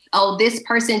like, oh, this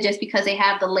person, just because they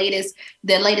have the latest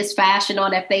fashion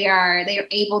on, that they are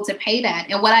able to pay that.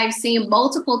 And what I've seen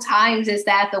multiple times is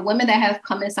that the women that have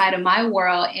come inside of my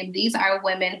world, and these are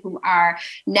women who are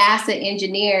NASA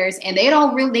engineers, and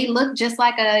they look just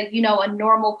like a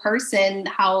normal person,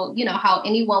 how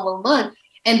anyone will look.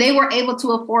 And they were able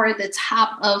to afford the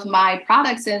top of my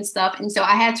products and stuff. And so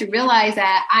I had to realize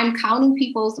that I'm counting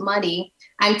people's money.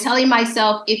 I'm telling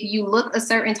myself, if you look a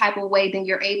certain type of way, then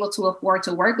you're able to afford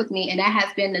to work with me. And that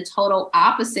has been the total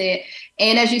opposite.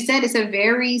 And as you said, it's a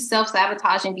very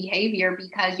self-sabotaging behavior,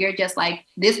 because you're just like,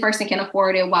 this person can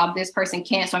afford it while this person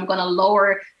can't. So I'm going to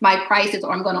lower my prices,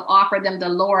 or I'm going to offer them the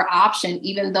lower option,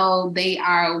 even though they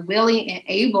are willing and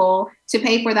able to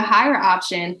pay for the higher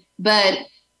option. But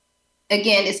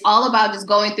again, it's all about just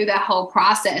going through that whole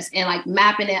process and like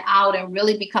mapping it out and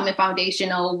really becoming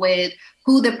foundational with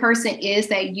who the person is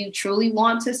that you truly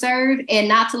want to serve, and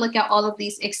not to look at all of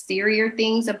these exterior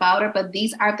things about her, but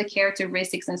these are the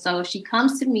characteristics. And so if she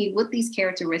comes to me with these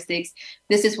characteristics,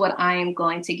 this is what I am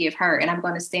going to give her. And I'm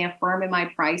going to stand firm in my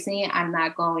pricing. I'm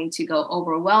not going to go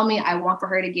overwhelming. I want for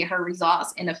her to get her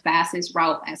results in the fastest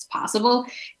route as possible.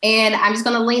 And I'm just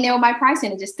going to lean in with my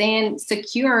pricing and just stand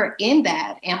secure in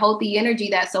that and hold the energy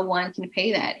that someone can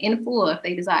pay that in full if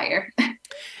they desire.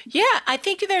 Yeah, I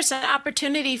think there's an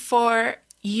opportunity for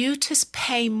you to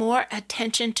pay more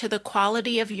attention to the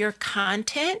quality of your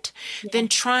content than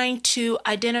trying to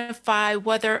identify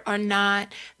whether or not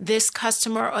this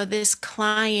customer or this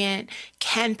client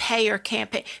can pay or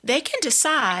can't pay. They can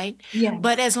decide,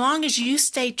 but as long as you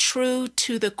stay true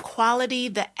to the quality,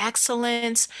 the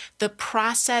excellence, the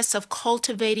process of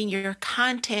cultivating your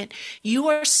content, you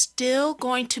are still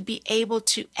going to be able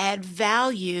to add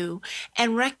value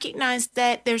and recognize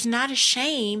that there's not a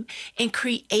shame in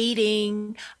creating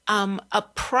a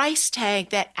price tag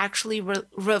that actually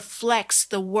reflects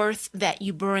the worth that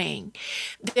you bring.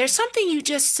 There's something you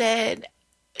just said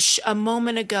a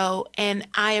moment ago, and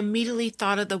I immediately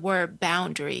thought of the word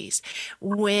boundaries.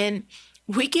 When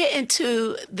we get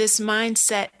into this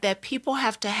mindset that people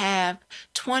have to have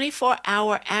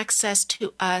 24-hour access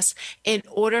to us in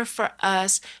order for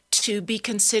us to be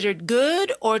considered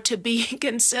good or to be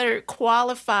considered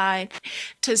qualified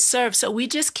to serve. So we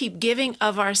just keep giving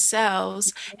of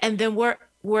ourselves, and then we're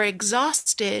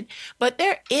exhausted. But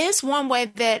there is one way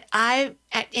that I,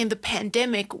 in the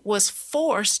pandemic, was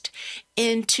forced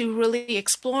into really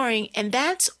exploring, and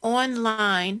that's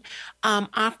online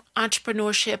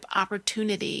entrepreneurship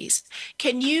opportunities.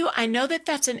 I know that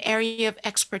that's an area of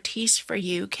expertise for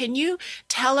you. Can you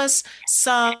tell us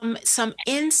some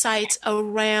insights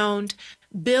around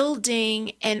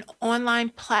building an online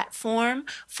platform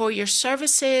for your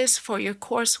services, for your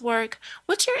coursework?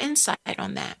 What's your insight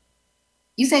on that?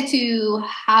 You said to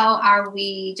how are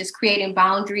we just creating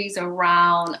boundaries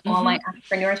around online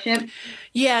entrepreneurship?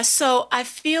 Yeah, so I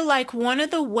feel like one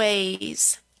of the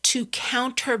ways to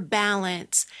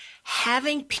counterbalance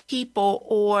having people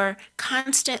or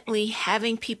constantly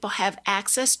having people have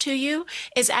access to you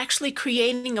is actually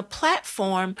creating a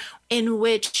platform in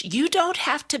which you don't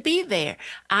have to be there.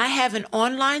 I have an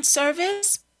online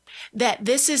service that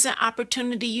this is an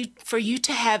opportunity for you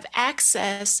to have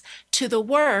access to the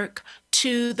work,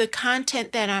 to the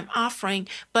content that I'm offering,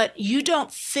 but I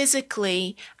don't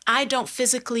physically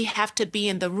have to be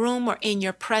in the room or in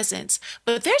your presence.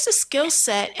 But there's a skill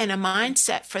set and a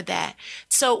mindset for that.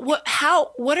 So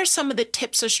what are some of the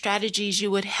tips or strategies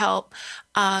you would help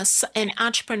an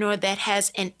entrepreneur that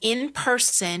has an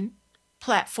in-person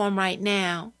platform right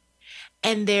now,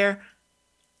 and they're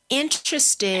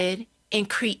interested in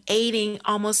creating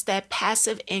almost that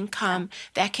passive income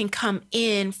that can come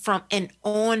in from an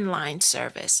online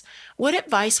service? What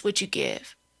advice would you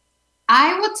give?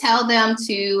 I would tell them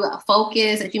to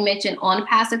focus, as you mentioned, on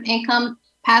passive income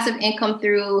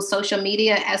through social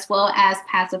media, as well as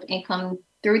passive income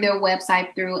through their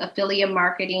website, through affiliate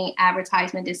marketing,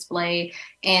 advertisement display,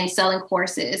 and selling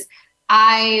courses.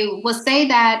 I will say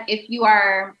that if you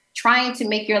are trying to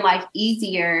make your life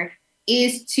easier,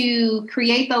 is to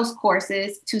create those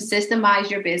courses, to systemize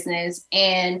your business,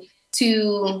 and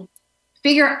to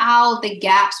figure out the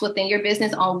gaps within your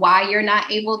business on why you're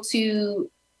not able to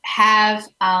have,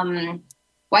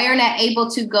 why you're not able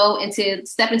to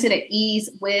step into the ease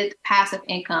with passive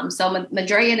income. So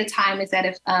majority of the time is that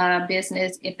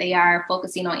if they are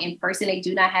focusing on in-person, they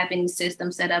do not have any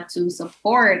system set up to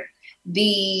support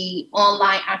the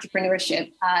online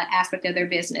entrepreneurship aspect of their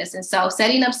business. And so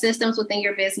setting up systems within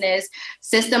your business,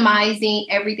 systemizing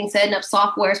everything, setting up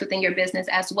softwares within your business,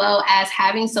 as well as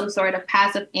having some sort of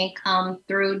passive income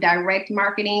through direct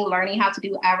marketing, learning how to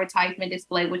do advertisement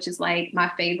display, which is like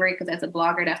my favorite, because as a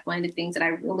blogger, that's one of the things that I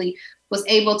really was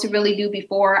able to really do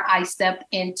before I stepped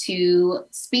into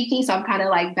speaking. So I'm kind of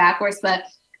like backwards, but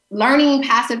learning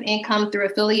passive income through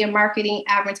affiliate marketing,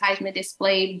 advertisement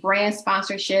display, brand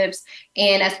sponsorships,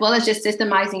 and as well as just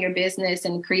systemizing your business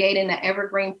and creating an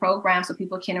evergreen program so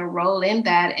people can enroll in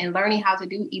that, and learning how to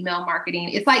do email marketing.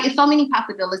 It's so many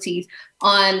possibilities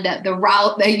on the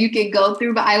route that you can go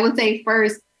through. But I would say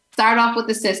first, start off with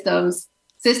the systems,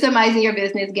 systemizing your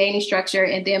business, gaining structure,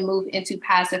 and then move into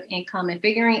passive income and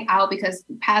figuring out, because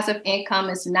passive income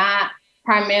is not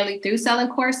primarily through selling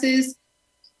courses,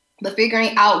 but figuring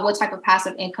out what type of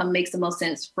passive income makes the most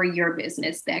sense for your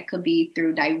business. That could be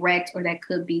through direct, or that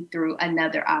could be through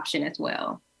another option as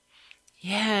well.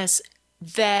 Yes,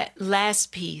 that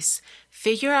last piece,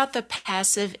 figure out the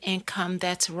passive income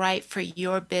that's right for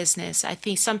your business. I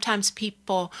think sometimes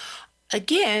people,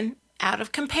 again, out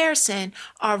of comparison,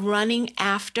 are running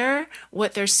after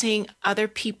what they're seeing other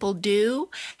people do,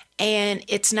 and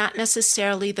it's not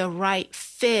necessarily the right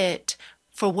fit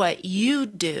for what you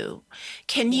do.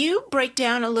 Can you break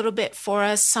down a little bit for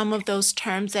us some of those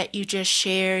terms that you just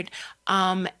shared?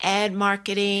 Ad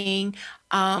marketing,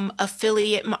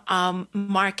 affiliate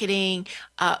marketing.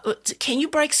 Can you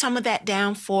break some of that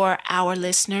down for our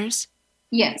listeners?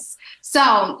 Yes. So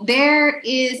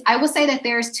I would say that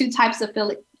there's two types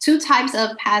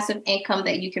of passive income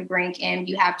that you can bring in.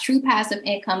 You have true passive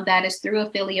income that is through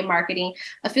affiliate marketing.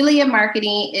 Affiliate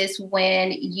marketing is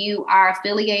when you are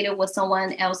affiliated with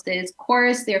someone else's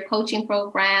course, their coaching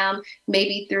program,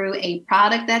 maybe through a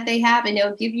product that they have, and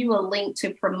they'll give you a link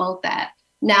to promote that.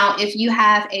 Now, if you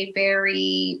have a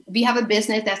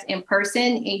business that's in person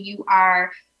and you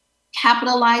are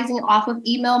capitalizing off of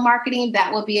email marketing,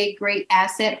 that will be a great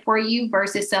asset for you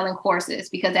versus selling courses,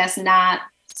 because that's not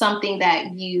something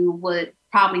that you would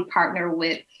probably partner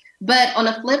with. But on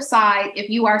the flip side, if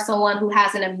you are someone who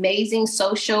has an amazing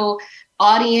social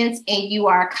audience and you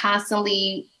are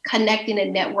constantly connecting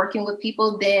and networking with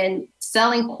people, then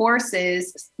selling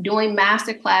courses, doing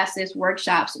master classes,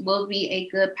 workshops will be a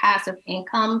good passive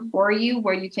income for you,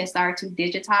 where you can start to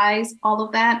digitize all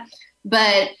of that.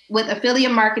 But with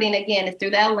affiliate marketing, again, it's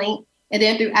through that link. And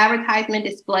then through advertisement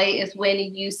display is when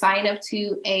you sign up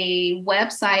to a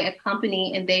website, a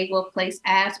company, and they will place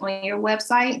ads on your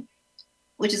website,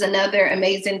 which is another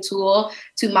amazing tool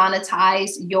to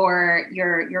monetize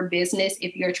your business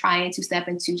if you're trying to step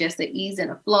into just the ease and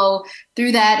the flow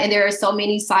through that. And there are so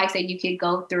many sites that you can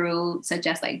go through, such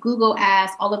as like Google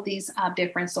Ads, all of these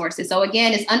different sources. So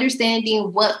again, it's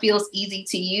understanding what feels easy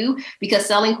to you, because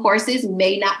selling courses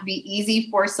may not be easy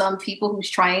for some people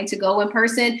who's trying to go in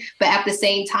person, but at the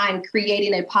same time,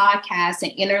 creating a podcast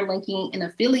and interlinking an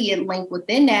affiliate link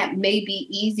within that may be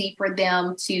easy for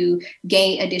them to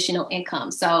gain additional income.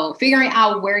 So figuring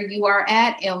out where you are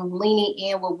at and leaning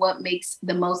in with what makes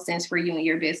the most sense for you and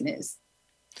your business.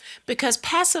 Because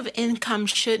passive income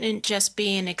shouldn't just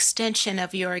be an extension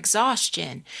of your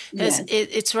exhaustion. Yes.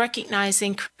 It's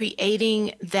recognizing,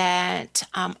 creating that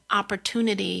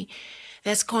opportunity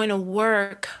that's going to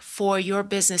work for your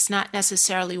business, not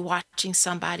necessarily watching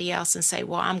somebody else and say,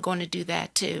 well, I'm going to do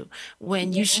that too,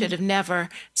 when you should have never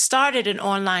started an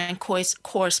online course,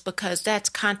 because that's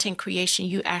content creation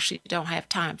you actually don't have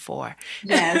time for.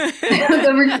 Yes,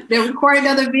 they're recording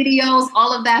other videos,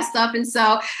 all of that stuff. And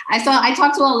so I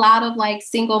talked to a lot of like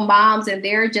single moms, and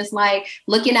they're just like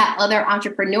looking at other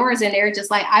entrepreneurs, and they're just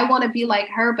like, I want to be like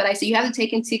her. But I say you have to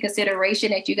take into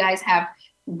consideration that you guys have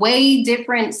way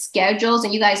different schedules,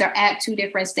 and you guys are at two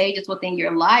different stages within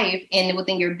your life and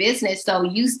within your business. So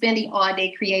you spending all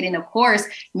day creating a course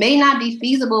may not be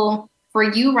feasible for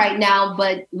you right now,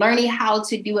 but learning how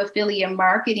to do affiliate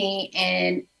marketing,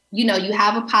 and you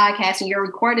have a podcast and you're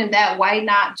recording that, why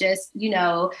not just,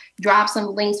 drop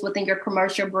some links within your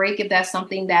commercial break if that's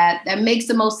something that makes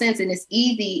the most sense and it's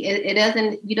easy.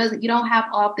 You don't have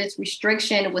all this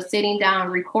restriction with sitting down,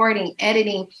 recording,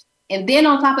 editing. And then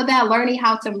on top of that, learning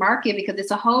how to market, because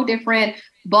it's a whole different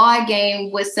ball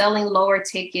game with selling lower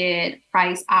ticket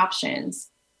price options.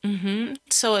 Mm-hmm.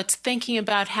 So it's thinking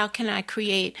about how can I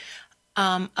create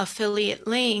affiliate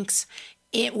links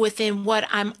within what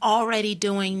I'm already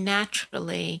doing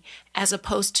naturally, as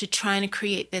opposed to trying to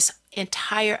create this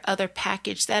entire other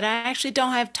package that I actually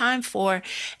don't have time for.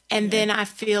 And then I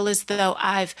feel as though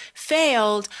I've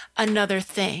failed another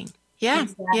thing. Yeah.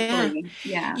 Exactly.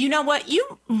 Yeah. You know what?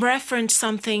 You referenced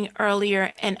something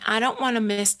earlier, and I don't want to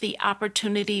miss the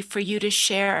opportunity for you to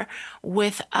share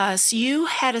with us. You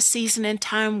had a season in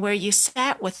time where you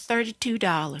sat with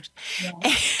 $32. Yeah.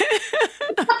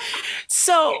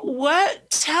 So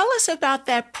tell us about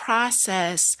that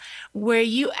process where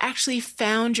you actually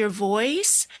found your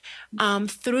voice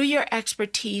through your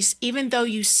expertise, even though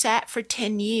you sat for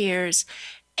 10 years.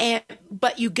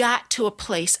 But you got to a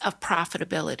place of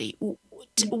profitability.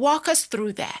 Walk us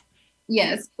through that.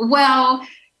 Yes. Well,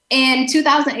 in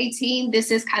 2018,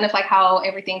 this is kind of like how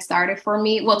everything started for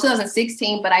me. Well,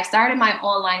 2016, but I started my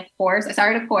online course. I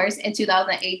started a course in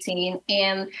 2018,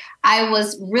 and I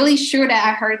was really sure that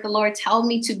I heard the Lord tell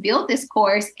me to build this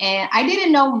course. And I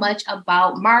didn't know much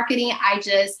about marketing. I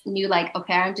just knew like,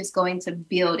 okay, I'm just going to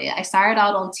build it. I started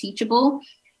out on Teachable.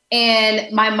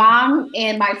 And my mom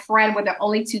and my friend were the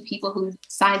only two people who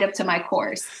signed up to my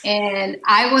course. And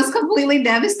I was completely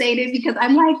devastated, because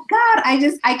I'm like, God,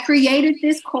 I created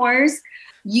this course.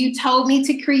 You told me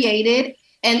to create it.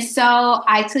 And so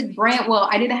I took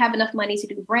I didn't have enough money to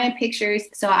do brand pictures.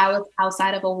 So I was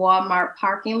outside of a Walmart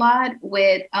parking lot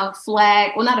with a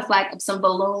flag, well, not a flag, some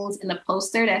balloons and a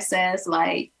poster that says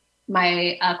like,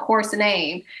 course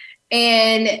name.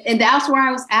 And that's where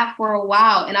I was at for a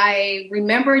while. And I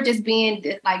remember just being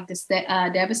like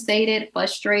devastated,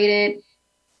 frustrated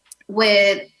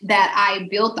with that. I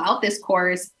built out this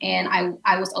course and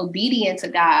I was obedient to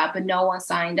God, but no one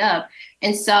signed up.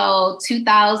 And so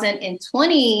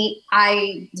 2020,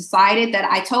 I decided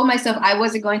that I told myself I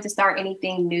wasn't going to start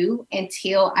anything new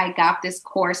until I got this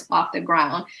course off the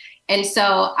ground. And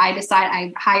so I decided,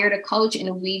 I hired a coach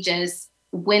and we just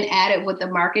went at it with the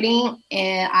marketing.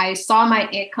 And I saw my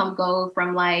income go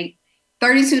from like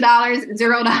 $32,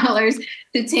 $0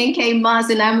 to 10K months.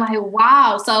 And I'm like,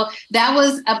 wow. So that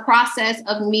was a process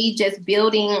of me just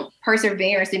building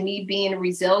perseverance and me being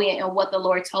resilient in what the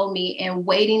Lord told me and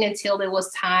waiting until it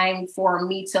was time for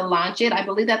me to launch it. I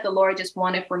believe that the Lord just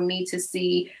wanted for me to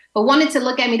see, but wanted to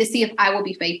look at me to see if I will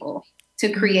be faithful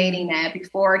to creating that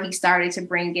before he started to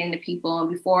bring in the people and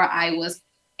before I was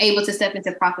able to step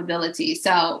into profitability.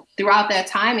 So throughout that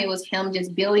time, it was him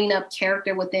just building up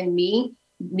character within me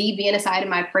being inside of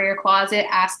my prayer closet,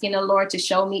 asking the Lord to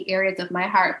show me areas of my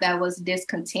heart that was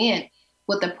discontent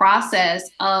with the process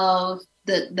of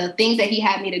the things that he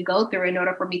had me to go through in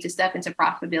order for me to step into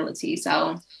profitability.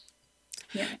 So,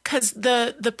 because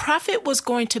the prophet was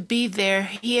going to be there.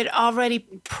 He had already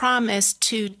promised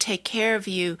to take care of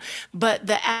you, but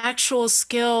the actual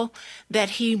skill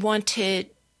that he wanted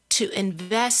to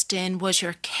invest in was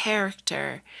your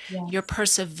character, your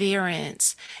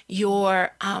perseverance,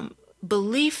 your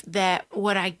belief that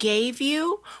what I gave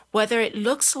you, whether it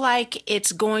looks like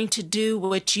it's going to do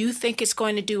what you think it's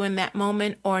going to do in that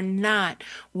moment or not,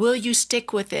 will you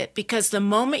stick with it? Because the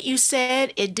moment you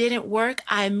said it didn't work,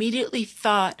 I immediately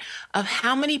thought of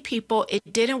how many people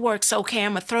it didn't work. So, okay,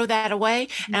 I'm going to throw that away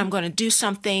and I'm going to do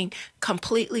something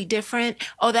completely different.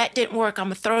 Oh, that didn't work. I'm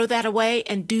going to throw that away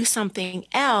and do something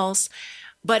else.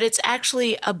 But it's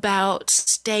actually about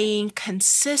staying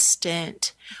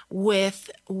consistent with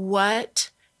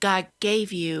what God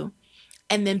gave you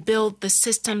and then build the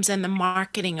systems and the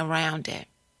marketing around it.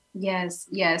 Yes.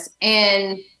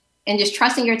 And just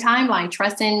trusting your timeline,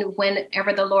 trusting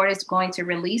whenever the Lord is going to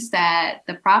release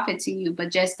the prophet to you, but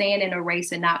just staying in a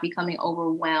race and not becoming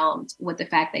overwhelmed with the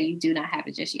fact that you do not have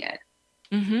it just yet.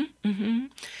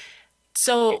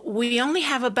 So we only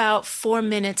have about 4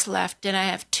 minutes left, and I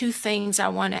have two things I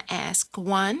want to ask.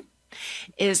 One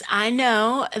is I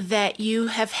know that you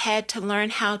have had to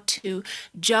learn how to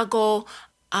juggle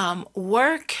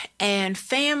work and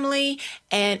family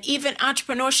and even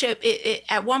entrepreneurship.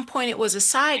 At one point, it was a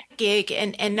side gig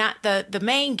and not the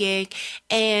main gig.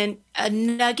 And a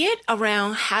nugget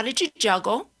around how did you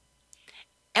juggle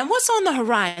and what's on the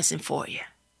horizon for you?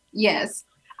 Yes.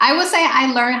 I would say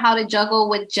I learned how to juggle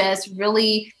with just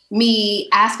really me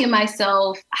asking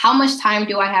myself, how much time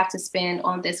do I have to spend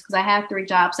on this? Because I had 3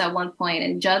 jobs at one point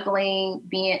and juggling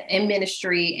being in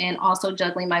ministry and also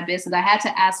juggling my business. I had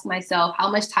to ask myself, how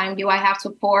much time do I have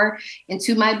to pour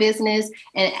into my business?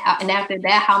 And after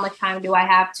that, how much time do I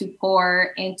have to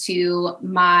pour into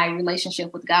my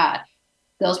relationship with God?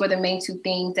 Those were the main 2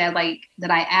 things that I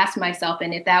asked myself.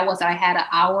 And if that was, I had an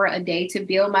hour a day to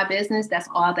build my business, that's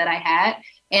all that I had.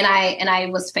 And I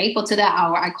was faithful to that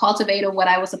hour. I cultivated what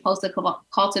I was supposed to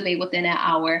cultivate within that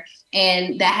hour.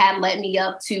 And that had led me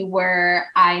up to where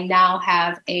I now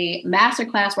have a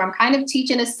masterclass where I'm kind of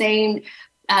teaching the same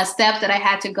steps that I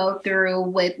had to go through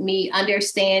with me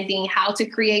understanding how to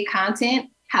create content,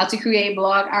 how to create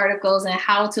blog articles, and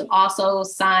how to also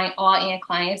sign all-in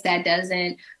clients that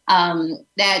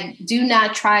do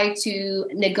not try to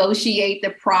negotiate the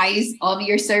price of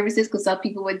your services, because some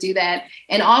people would do that.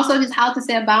 And also just how to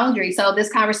set boundaries. So this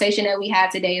conversation that we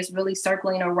had today is really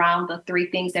circling around the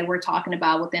 3 things that we're talking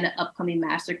about within an upcoming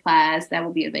masterclass that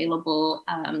will be available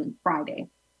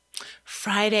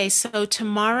Friday. So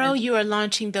tomorrow you are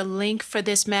launching the link for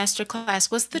this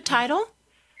masterclass. What's the title?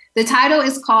 The title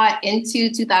is called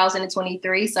Into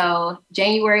 2023. So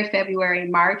January, February,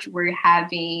 March, we're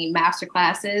having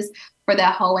masterclasses for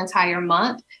that whole entire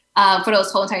month, for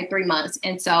those whole entire 3 months.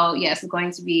 And so, yes, it's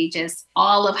going to be just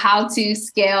all of how to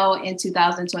scale in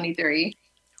 2023.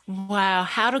 Wow.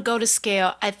 How to go to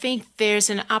scale. I think there's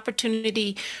an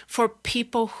opportunity for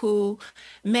people who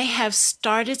may have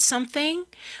started something,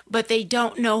 but they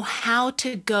don't know how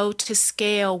to go to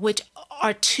scale, which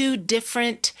are 2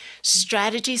 different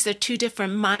strategies. They're 2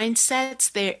 different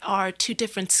mindsets. There are 2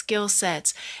 different skill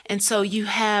sets. And so you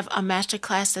have a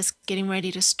masterclass that's getting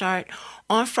ready to start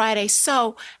on Friday.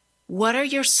 So what are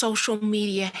your social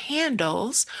media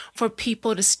handles for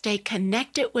people to stay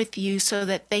connected with you so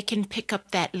that they can pick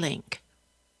up that link?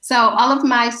 So all of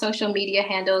my social media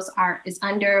handles is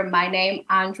under my name,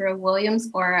 Andra Williams,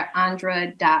 or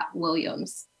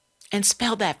Andra.Williams. And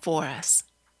spell that for us.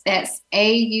 That's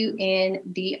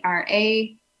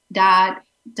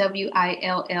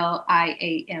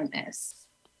AUNDRA.WILLIAMS.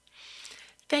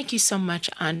 Thank you so much,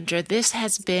 Andra. This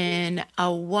has been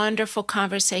a wonderful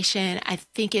conversation. I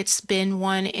think it's been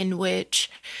one in which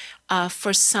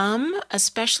for some,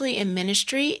 especially in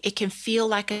ministry, it can feel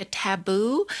like a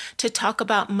taboo to talk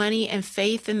about money and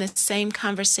faith in the same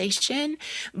conversation.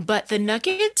 But the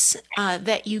nuggets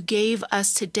that you gave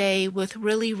us today with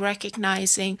really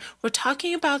recognizing we're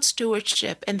talking about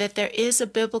stewardship and that there is a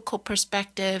biblical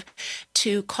perspective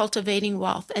to cultivating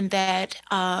wealth and that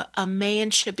a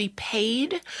man should be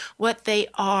paid what they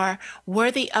are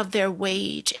worthy of their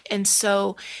wage. And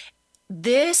so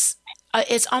this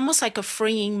it's almost like a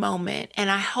freeing moment. And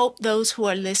I hope those who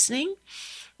are listening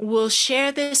will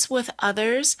share this with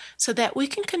others so that we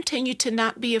can continue to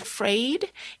not be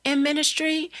afraid in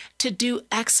ministry, to do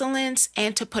excellence,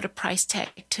 and to put a price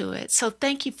tag to it. So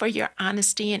thank you for your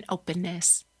honesty and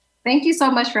openness. Thank you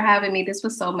so much for having me. This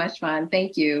was so much fun.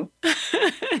 Thank you.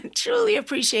 Truly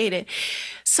appreciate it.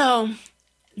 So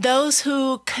those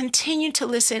who continue to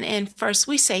listen in, first,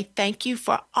 we say thank you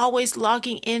for always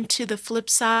logging into the Flip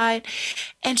Side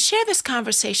and share this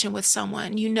conversation with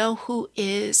someone you know who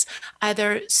is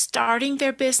either starting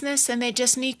their business and they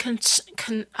just need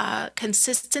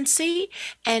consistency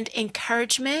and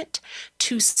encouragement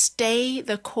to stay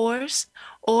the course.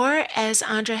 Or, as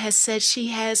Andra has said, she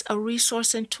has a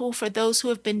resource and tool for those who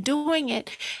have been doing it,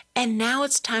 and now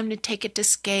it's time to take it to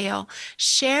scale.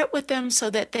 Share it with them so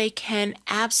that they can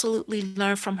absolutely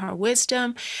learn from her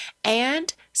wisdom.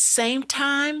 And same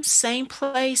time, same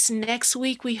place, next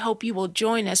week, we hope you will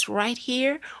join us right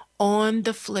here on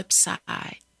the Flip Side.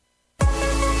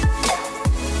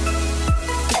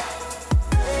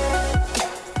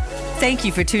 Thank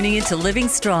you for tuning in to Living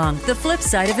Strong, the Flip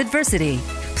Side of Adversity.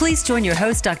 Please join your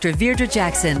host, Dr. Virdra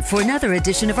Jackson, for another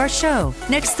edition of our show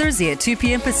next Thursday at 2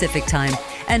 p.m. Pacific Time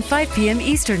and 5 p.m.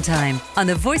 Eastern Time on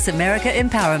the Voice America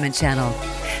Empowerment Channel.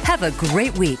 Have a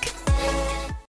great week.